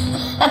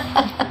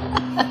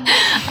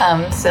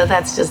 so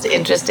that's just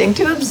interesting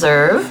to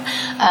observe.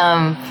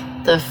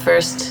 The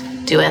first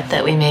duet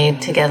that we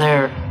made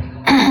together,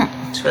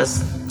 which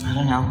was, I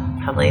don't know,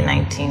 probably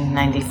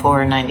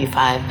 1994 or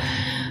 95,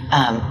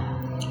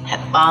 had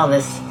all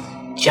this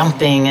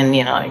jumping and,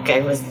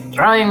 I was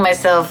throwing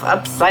myself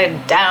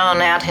upside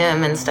down at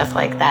him and stuff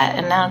like that.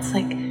 And now it's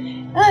like,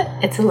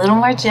 it's a little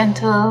more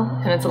gentle,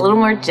 and it's a little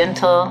more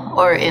gentle.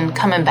 Or in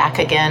Coming Back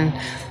Again,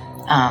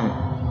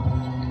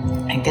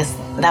 I guess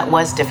that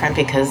was different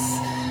because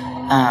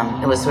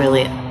it was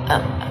really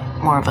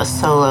more of a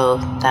solo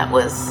that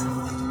was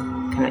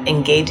kind of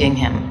engaging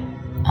him.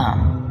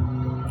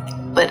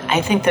 But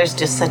I think there's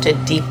just such a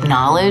deep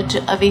knowledge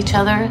of each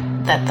other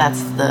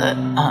that's the...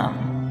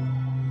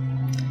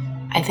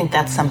 I think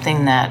that's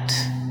something that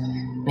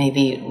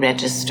maybe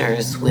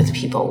registers with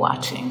people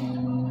watching.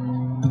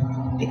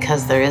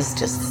 Because there is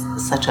just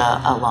such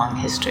a long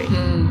history.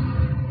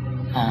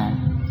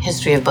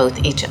 History of both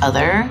each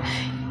other,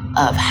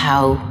 of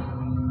how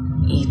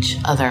each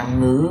other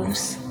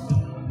moves,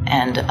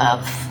 and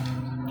of,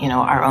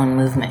 our own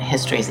movement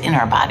histories in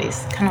our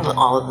bodies. Kind of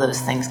all of those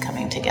things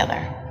coming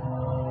together.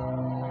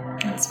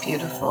 That's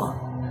beautiful.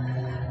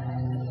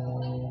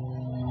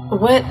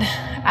 What,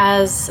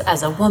 as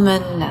a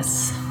woman,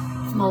 as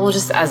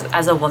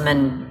a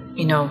woman,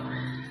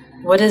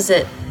 what is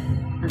it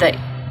that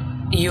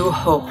you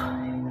hope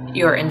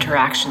your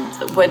interactions,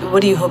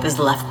 what do you hope is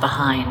left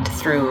behind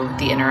through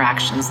the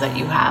interactions that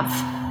you have?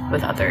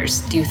 with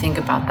others? Do you think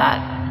about that?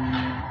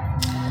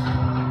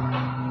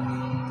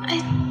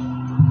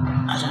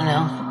 I don't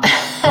know.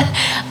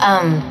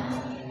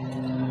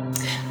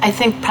 I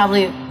think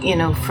probably,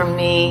 for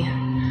me,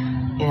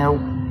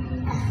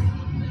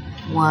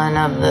 one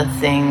of the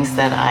things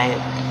that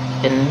I've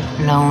been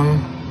known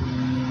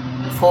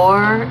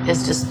for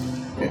is just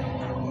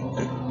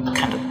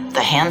kind of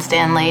the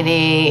handstand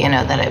lady,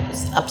 that I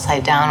was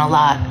upside down a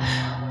lot.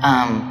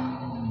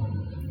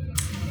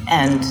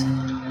 And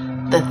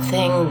the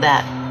thing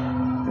that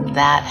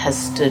has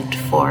stood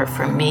for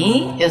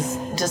me is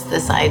just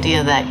this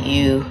idea that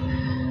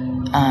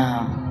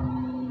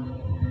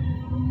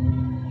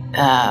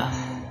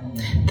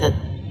that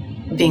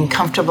being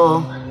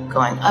comfortable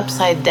going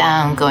upside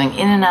down, going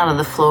in and out of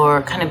the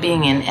floor, kind of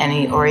being in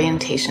any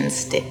orientation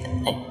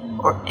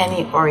or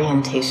any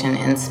orientation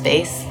in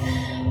space,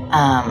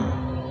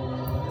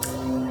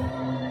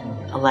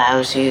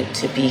 allows you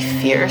to be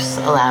fierce,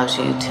 allows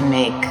you to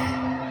make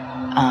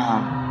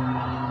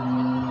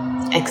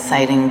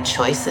exciting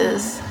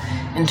choices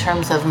in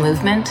terms of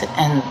movement,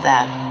 and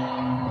that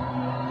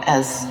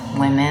as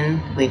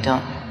women, we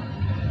don't,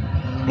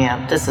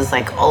 this is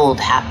like old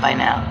hat by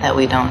now, that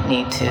we don't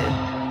need to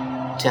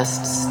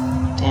just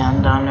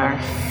stand on our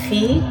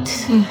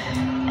feet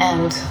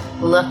and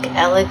look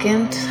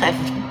elegant.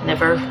 I've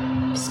never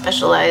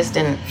specialized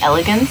in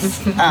elegance.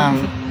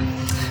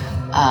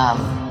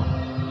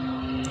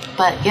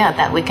 But yeah,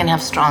 that we can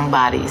have strong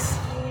bodies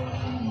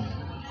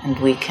and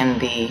we can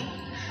be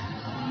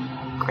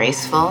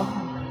graceful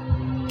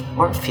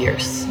or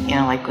fierce,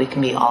 like we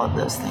can be all of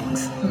those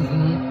things.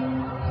 Mm-hmm.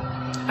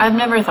 I've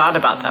never thought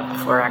about that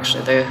before,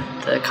 actually,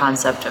 the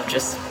concept of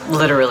just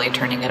literally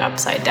turning it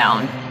upside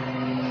down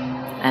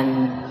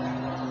and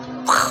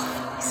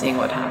seeing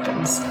what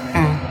happens.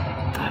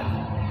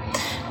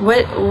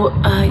 But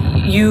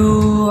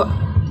you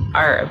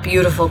are a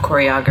beautiful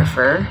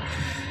choreographer.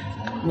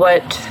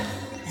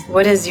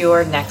 What is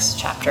your next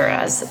chapter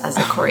as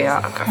a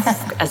choreographer?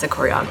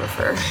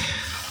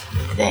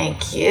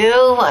 Thank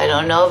you. I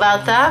don't know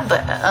about that,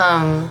 but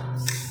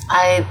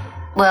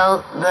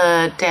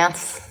the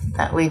dance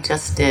that we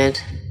just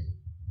did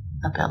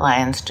up at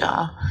Lion's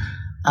Jaw,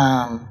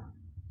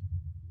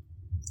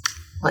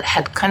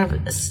 had kind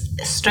of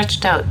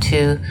stretched out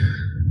to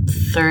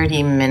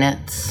 30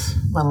 minutes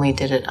when we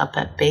did it up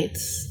at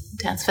Bates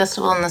Dance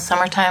Festival in the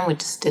summertime. We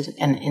just did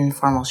an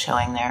informal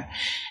showing there,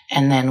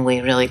 and then we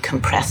really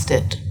compressed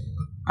it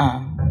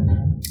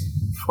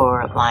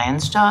for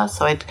Lion's Jaw.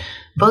 So I'd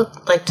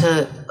both like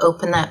to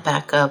open that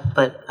back up,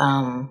 but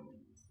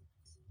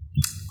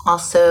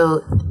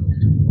also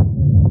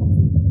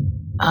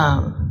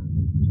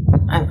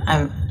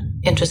I'm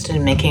interested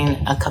in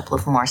making a couple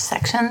of more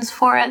sections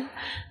for it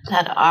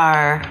that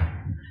are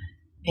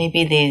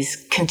maybe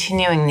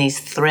continuing these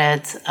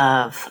threads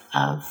of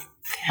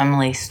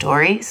family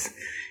stories.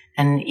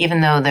 And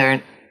even though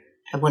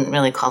I wouldn't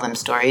really call them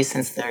stories,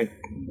 since they're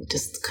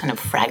just kind of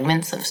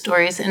fragments of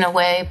stories in a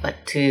way,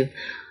 but to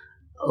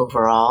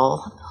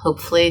overall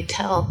hopefully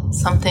tell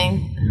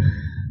something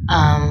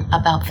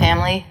about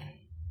family.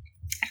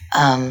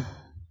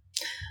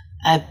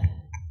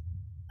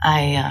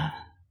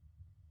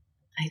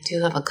 I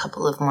do have a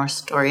couple of more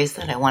stories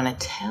that I want to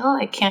tell.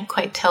 I can't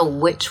quite tell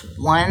which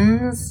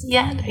ones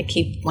yet.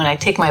 When I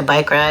take my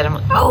bike ride, I'm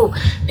like, oh,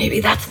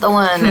 maybe that's the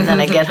one. And then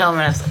I get home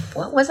and I was like,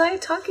 what was I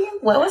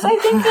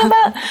thinking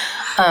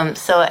about?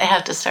 So I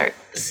have to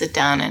sit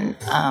down and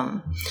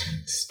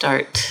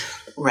start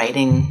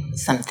writing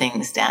some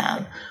things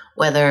down,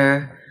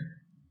 whether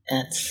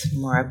it's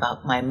more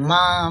about my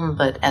mom,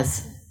 but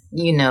as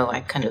you know,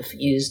 I kind of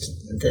used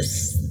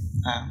this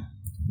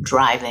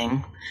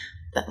driving,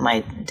 that my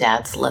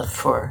dad's love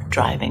for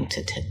driving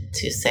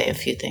to say a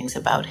few things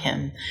about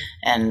him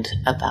and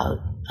about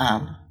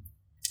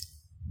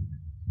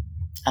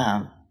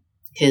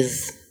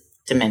his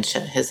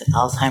dementia, his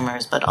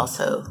Alzheimer's, but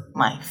also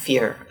my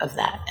fear of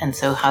that. And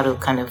so how to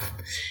kind of,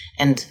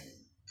 and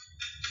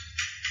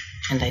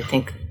I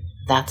think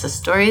that's a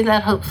story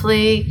that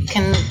hopefully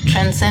can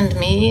transcend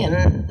me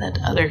and that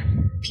other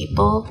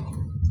people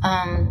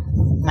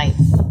might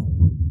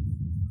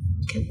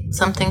get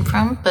something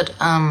from. But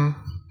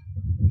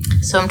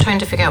so I'm trying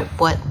to figure out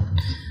what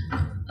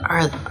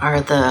are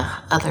the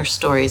other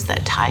stories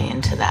that tie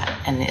into that,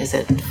 and is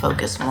it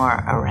focused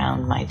more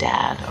around my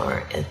dad,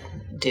 or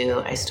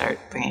do I start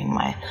bringing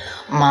my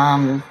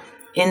mom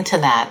into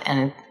that?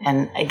 And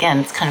again,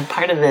 it's kind of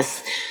part of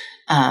this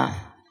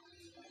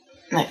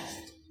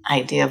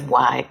idea of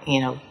why,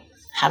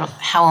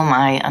 how am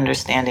I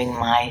understanding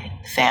my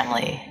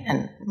family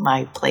and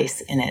my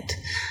place in it?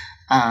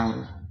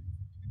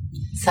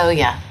 So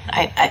yeah,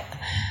 I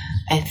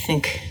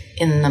think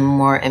in the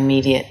more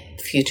immediate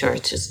future,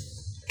 it's just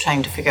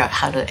trying to figure out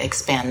how to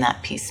expand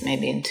that piece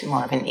maybe into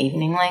more of an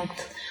evening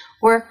length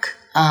work.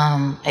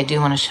 I do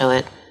want to show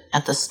it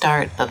at the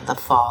start of the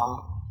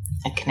fall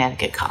at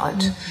Connecticut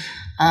College,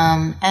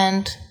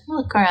 and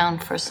look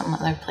around for some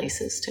other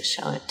places to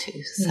show it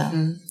to.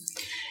 So.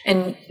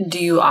 And do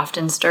you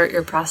often start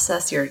your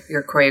process,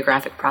 your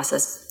choreographic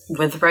process,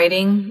 with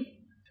writing?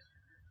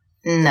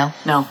 No.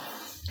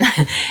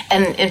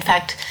 And in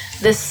fact,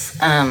 this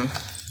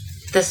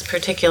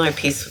particular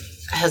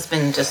piece has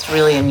been just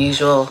really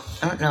unusual.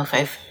 I don't know if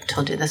I've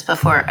told you this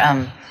before.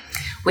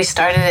 We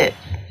started it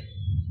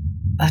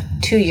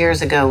 2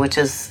 years ago, which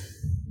is,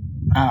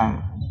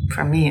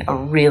 for me, a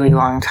really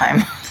long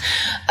time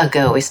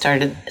ago. We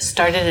started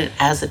it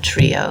as a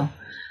trio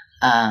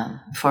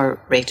for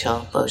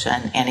Rachel Boja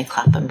and Annie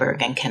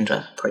Kloppenberg and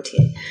Kendra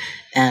Portier.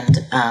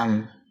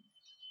 And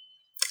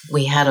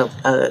we had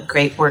a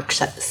great work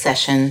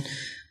session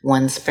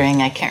one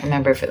spring. I can't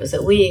remember if it was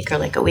a week or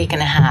like a week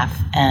and a half,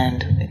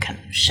 and we kind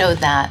of showed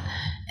that.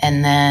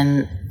 And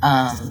then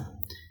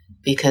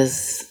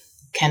because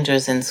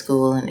Kendra's in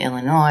school in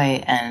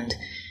Illinois and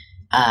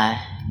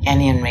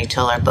Annie and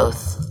Rachel are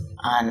both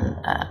on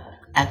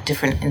at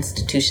different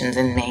institutions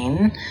in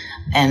Maine,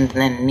 and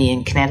then me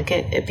in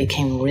Connecticut, it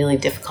became really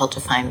difficult to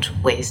find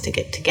ways to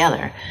get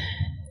together.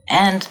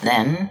 And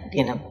then,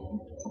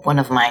 one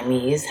of my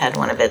knees had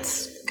one of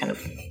its kind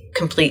of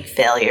complete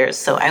failures,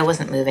 so I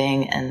wasn't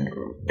moving, and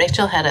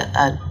Rachel had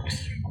a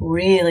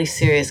really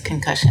serious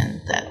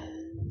concussion that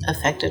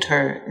affected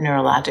her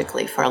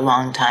neurologically for a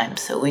long time,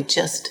 so we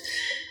just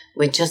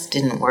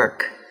didn't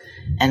work.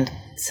 And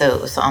so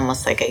it was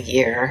almost like a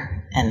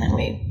year, and then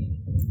we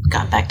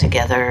got back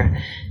together,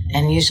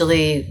 and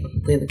usually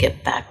we would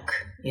get back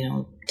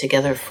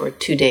together for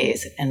 2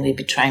 days, and we'd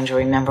be trying to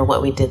remember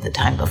what we did the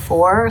time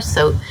before,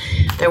 so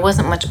there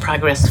wasn't much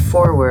progress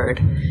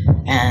forward.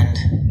 And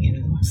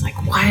it's like,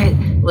 why?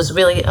 It was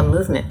really a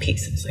movement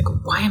piece. It's like,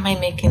 why am I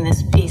making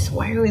this piece?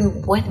 What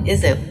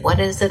is it? What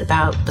is it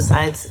about?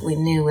 Besides, we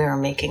knew we were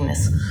making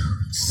this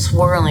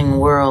swirling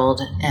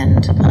world.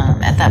 And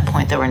at that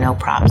point, there were no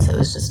props. It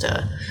was just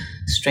a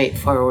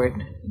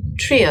straightforward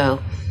trio.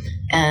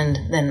 And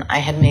then I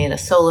had made a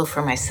solo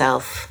for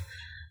myself.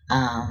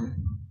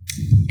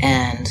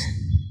 And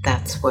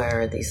that's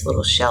where these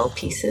little shell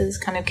pieces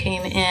kind of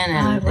came in.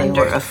 And they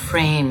were a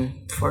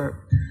frame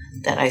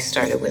that I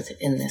started with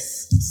in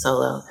this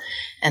solo.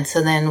 And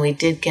so then we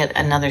did get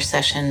another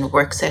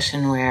work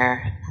session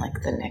where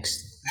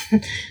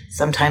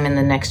sometime in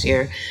the next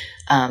year,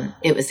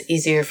 it was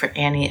easier for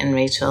Annie and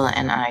Rachel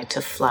and I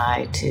to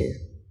fly to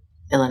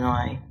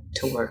Illinois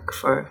to work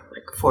for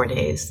 4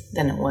 days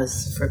than it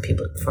was for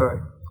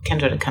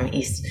Kendra to come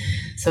east.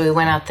 So we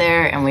went out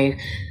there, and we,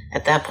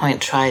 at that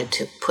point, tried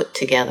to put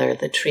together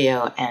the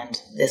trio and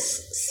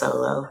this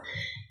solo.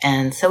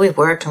 And so we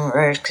worked, and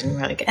we're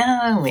like,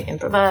 and we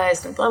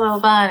improvised, and blah, blah,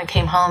 blah. And I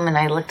came home, and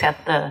I looked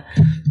at the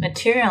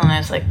material, and I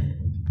was like,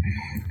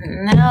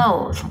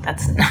 no,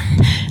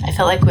 I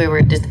felt like we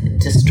were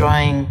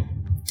destroying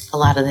a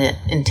lot of the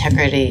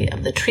integrity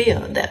of the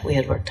trio that we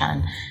had worked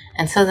on.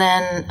 And so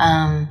then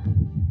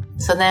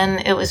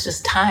it was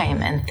just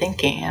time and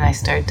thinking, and I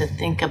started to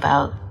think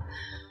about,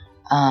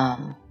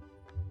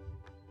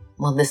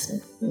 this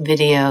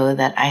video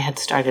that I had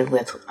started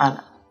with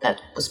that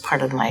was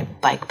part of my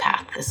bike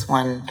path, this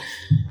one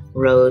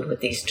road with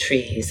these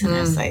trees. And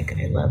I was like,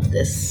 I love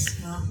this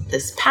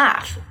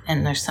path.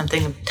 And there's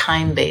something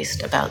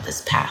time-based about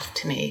this path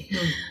to me.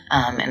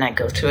 And I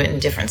go through it in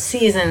different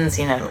seasons,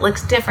 it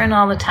looks different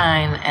all the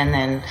time. And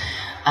then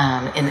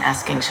in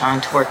asking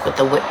Sean to work with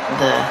the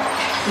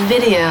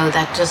video,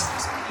 that just,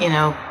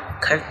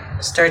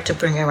 started to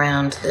bring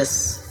around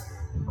this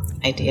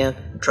idea of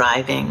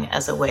driving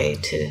as a way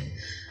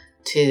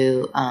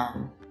to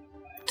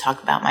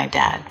talk about my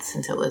dad,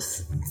 since it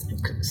was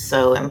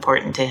so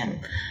important to him,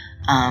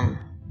 and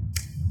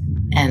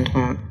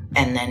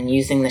then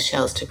using the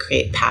shells to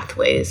create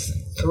pathways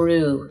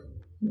through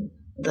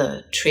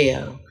the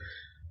trio,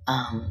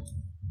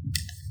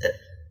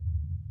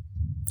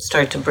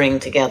 started to bring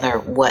together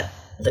what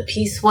the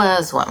piece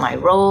was, what my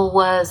role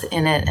was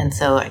in it, and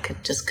so I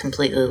could just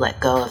completely let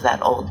go of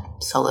that old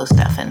solo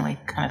stuff, and we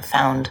kind of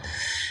found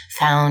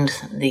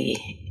the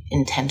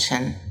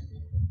intention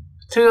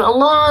through a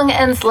long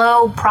and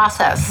slow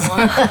process.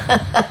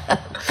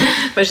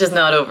 Which is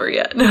not over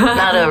yet.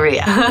 Not over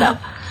yet, no.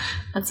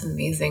 That's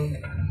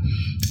amazing.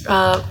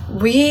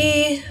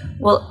 We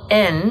will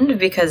end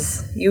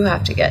because you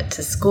have to get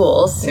to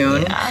school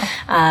soon.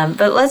 Yeah.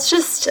 But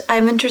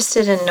I'm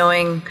interested in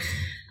knowing,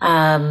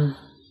 we'll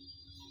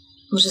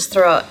just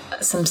throw out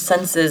some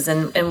senses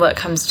and what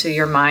comes to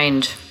your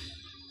mind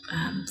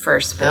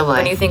first. But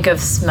when you think of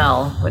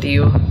smell,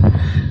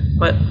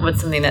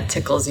 what's something that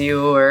tickles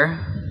you or...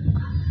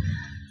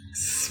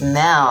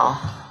 Smell.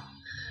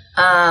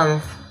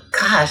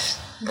 Gosh,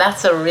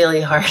 that's a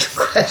really hard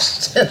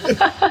question.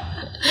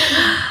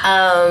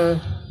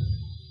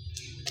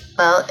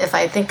 Well, if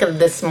I think of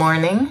this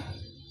morning,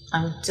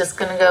 I'm just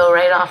going to go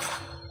right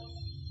off.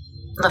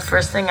 The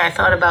first thing I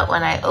thought about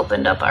when I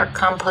opened up our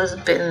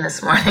compost bin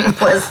this morning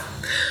was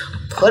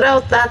put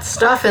out that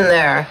stuff in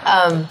there.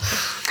 I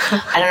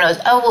don't know.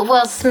 Oh,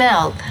 well,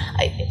 smell.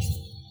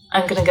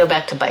 I'm going to go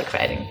back to bike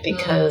riding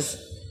because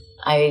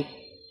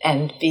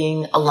and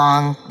being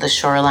along the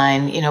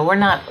shoreline, we're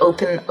not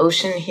open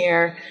ocean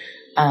here.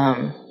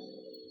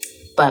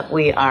 but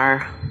we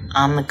are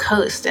on the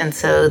coast. And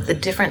so the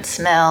different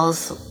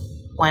smells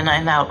when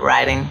I'm out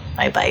riding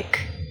my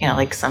bike,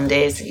 like some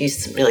days you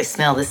really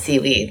smell the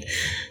seaweed.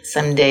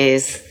 Some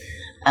days,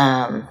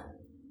 I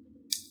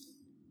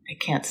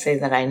can't say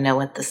that I know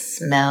what the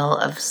smell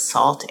of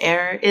salt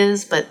air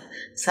is, but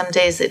some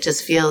days it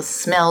just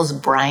smells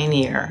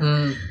brinier.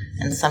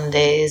 And some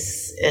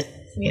days it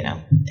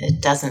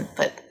doesn't.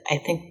 But I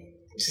think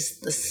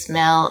just the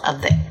smell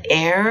of the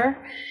air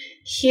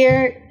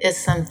here is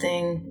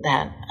something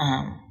that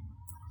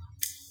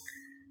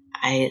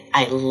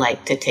I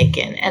like to take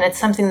in. And it's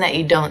something that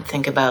you don't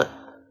think about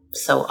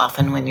so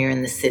often when you're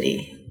in the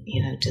city,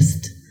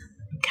 just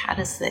how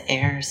does the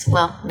air,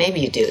 well, maybe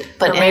you do,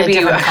 but in a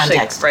different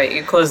context. Right,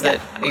 you close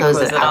it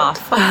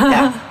off.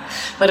 Yeah.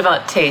 What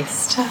about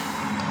taste?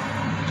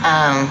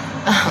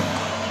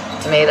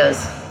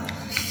 Tomatoes.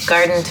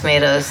 Garden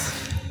tomatoes.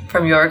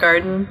 From your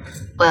garden?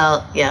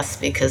 Well, yes,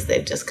 because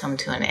they've just come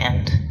to an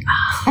end.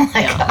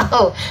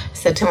 I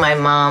said to my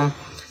mom,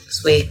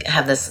 because we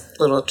have this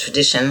little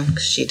tradition,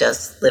 because she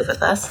does live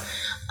with us,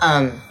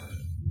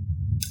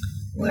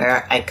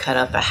 where I cut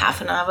up a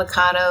half an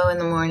avocado in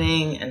the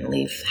morning and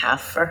leave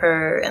half for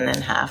her, and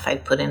then half I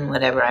put in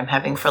whatever I'm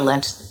having for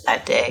lunch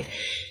that day.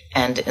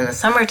 And in the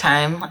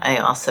summertime, I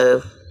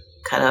also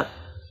cut up,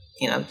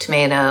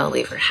 tomato,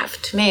 leave her half a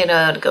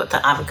tomato to go with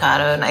the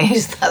avocado, and I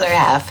use the other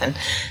half. And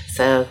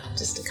so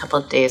just a couple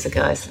of days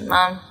ago, I said,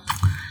 Mom,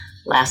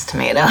 last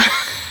tomato.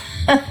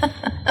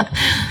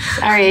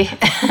 Sorry.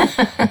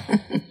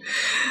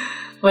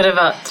 What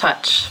about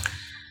touch?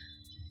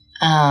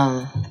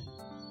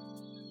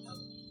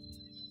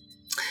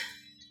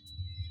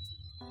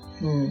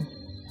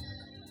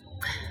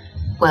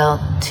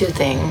 Well, two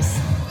things.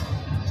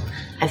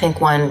 I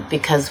think one,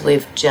 because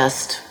we've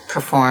just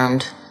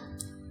performed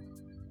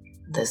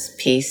this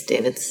piece,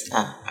 David's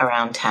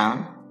Around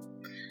Town,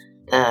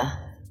 the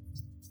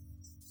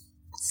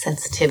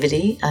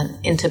sensitivity and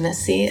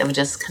intimacy of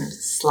just kind of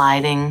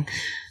sliding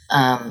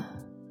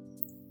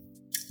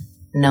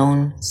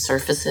known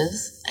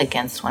surfaces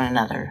against one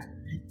another,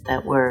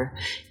 that we're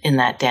in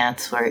that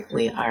dance where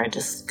we are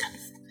just kind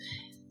of,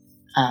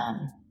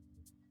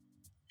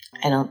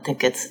 I don't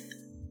think it's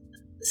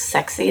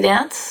sexy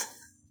dance,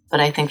 but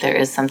I think there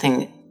is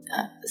something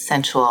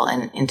sensual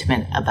and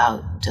intimate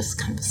about just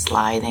kind of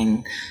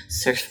sliding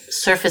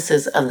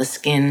surfaces of the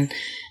skin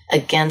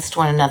against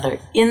one another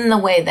in the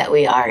way that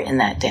we are in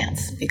that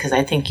dance. Because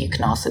I think you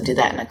can also do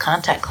that in a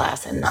contact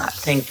class and not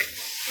think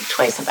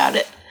twice about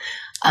it.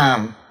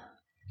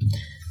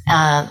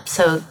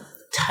 So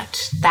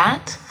touch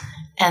that,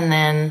 and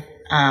then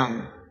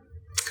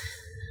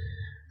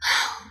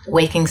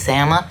waking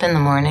Sam up in the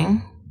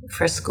morning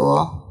for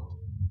school.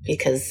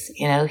 Because,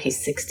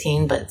 he's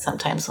 16, but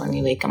sometimes when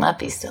you wake him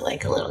up, he's still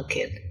like a little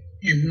kid.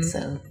 And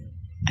so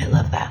I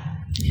love that.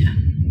 Yeah.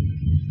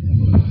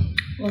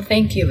 Well,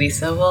 thank you,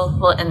 Lisa.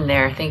 We'll end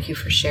there. Thank you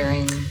for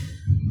sharing.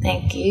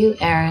 Thank you,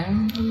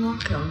 Erin. You're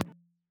welcome.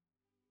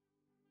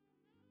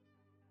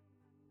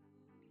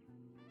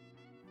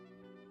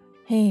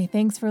 Hey,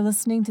 thanks for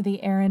listening to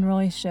The Erin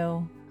Roy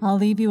Show. I'll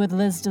leave you with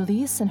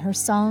Lizdelise and her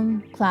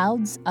song,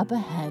 Clouds Up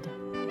Ahead.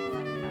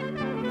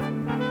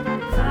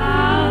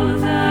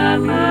 Clouds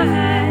up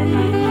ahead,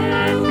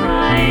 just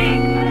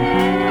like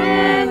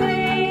memories,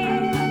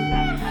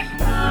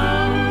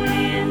 flow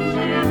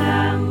into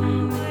them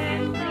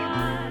with the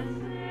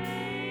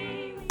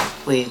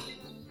We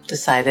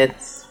decided.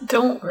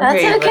 Don't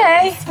worry.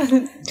 That's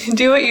okay.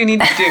 Do what you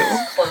need to do.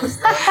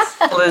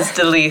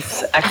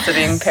 Lizdelise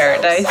exiting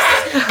paradise.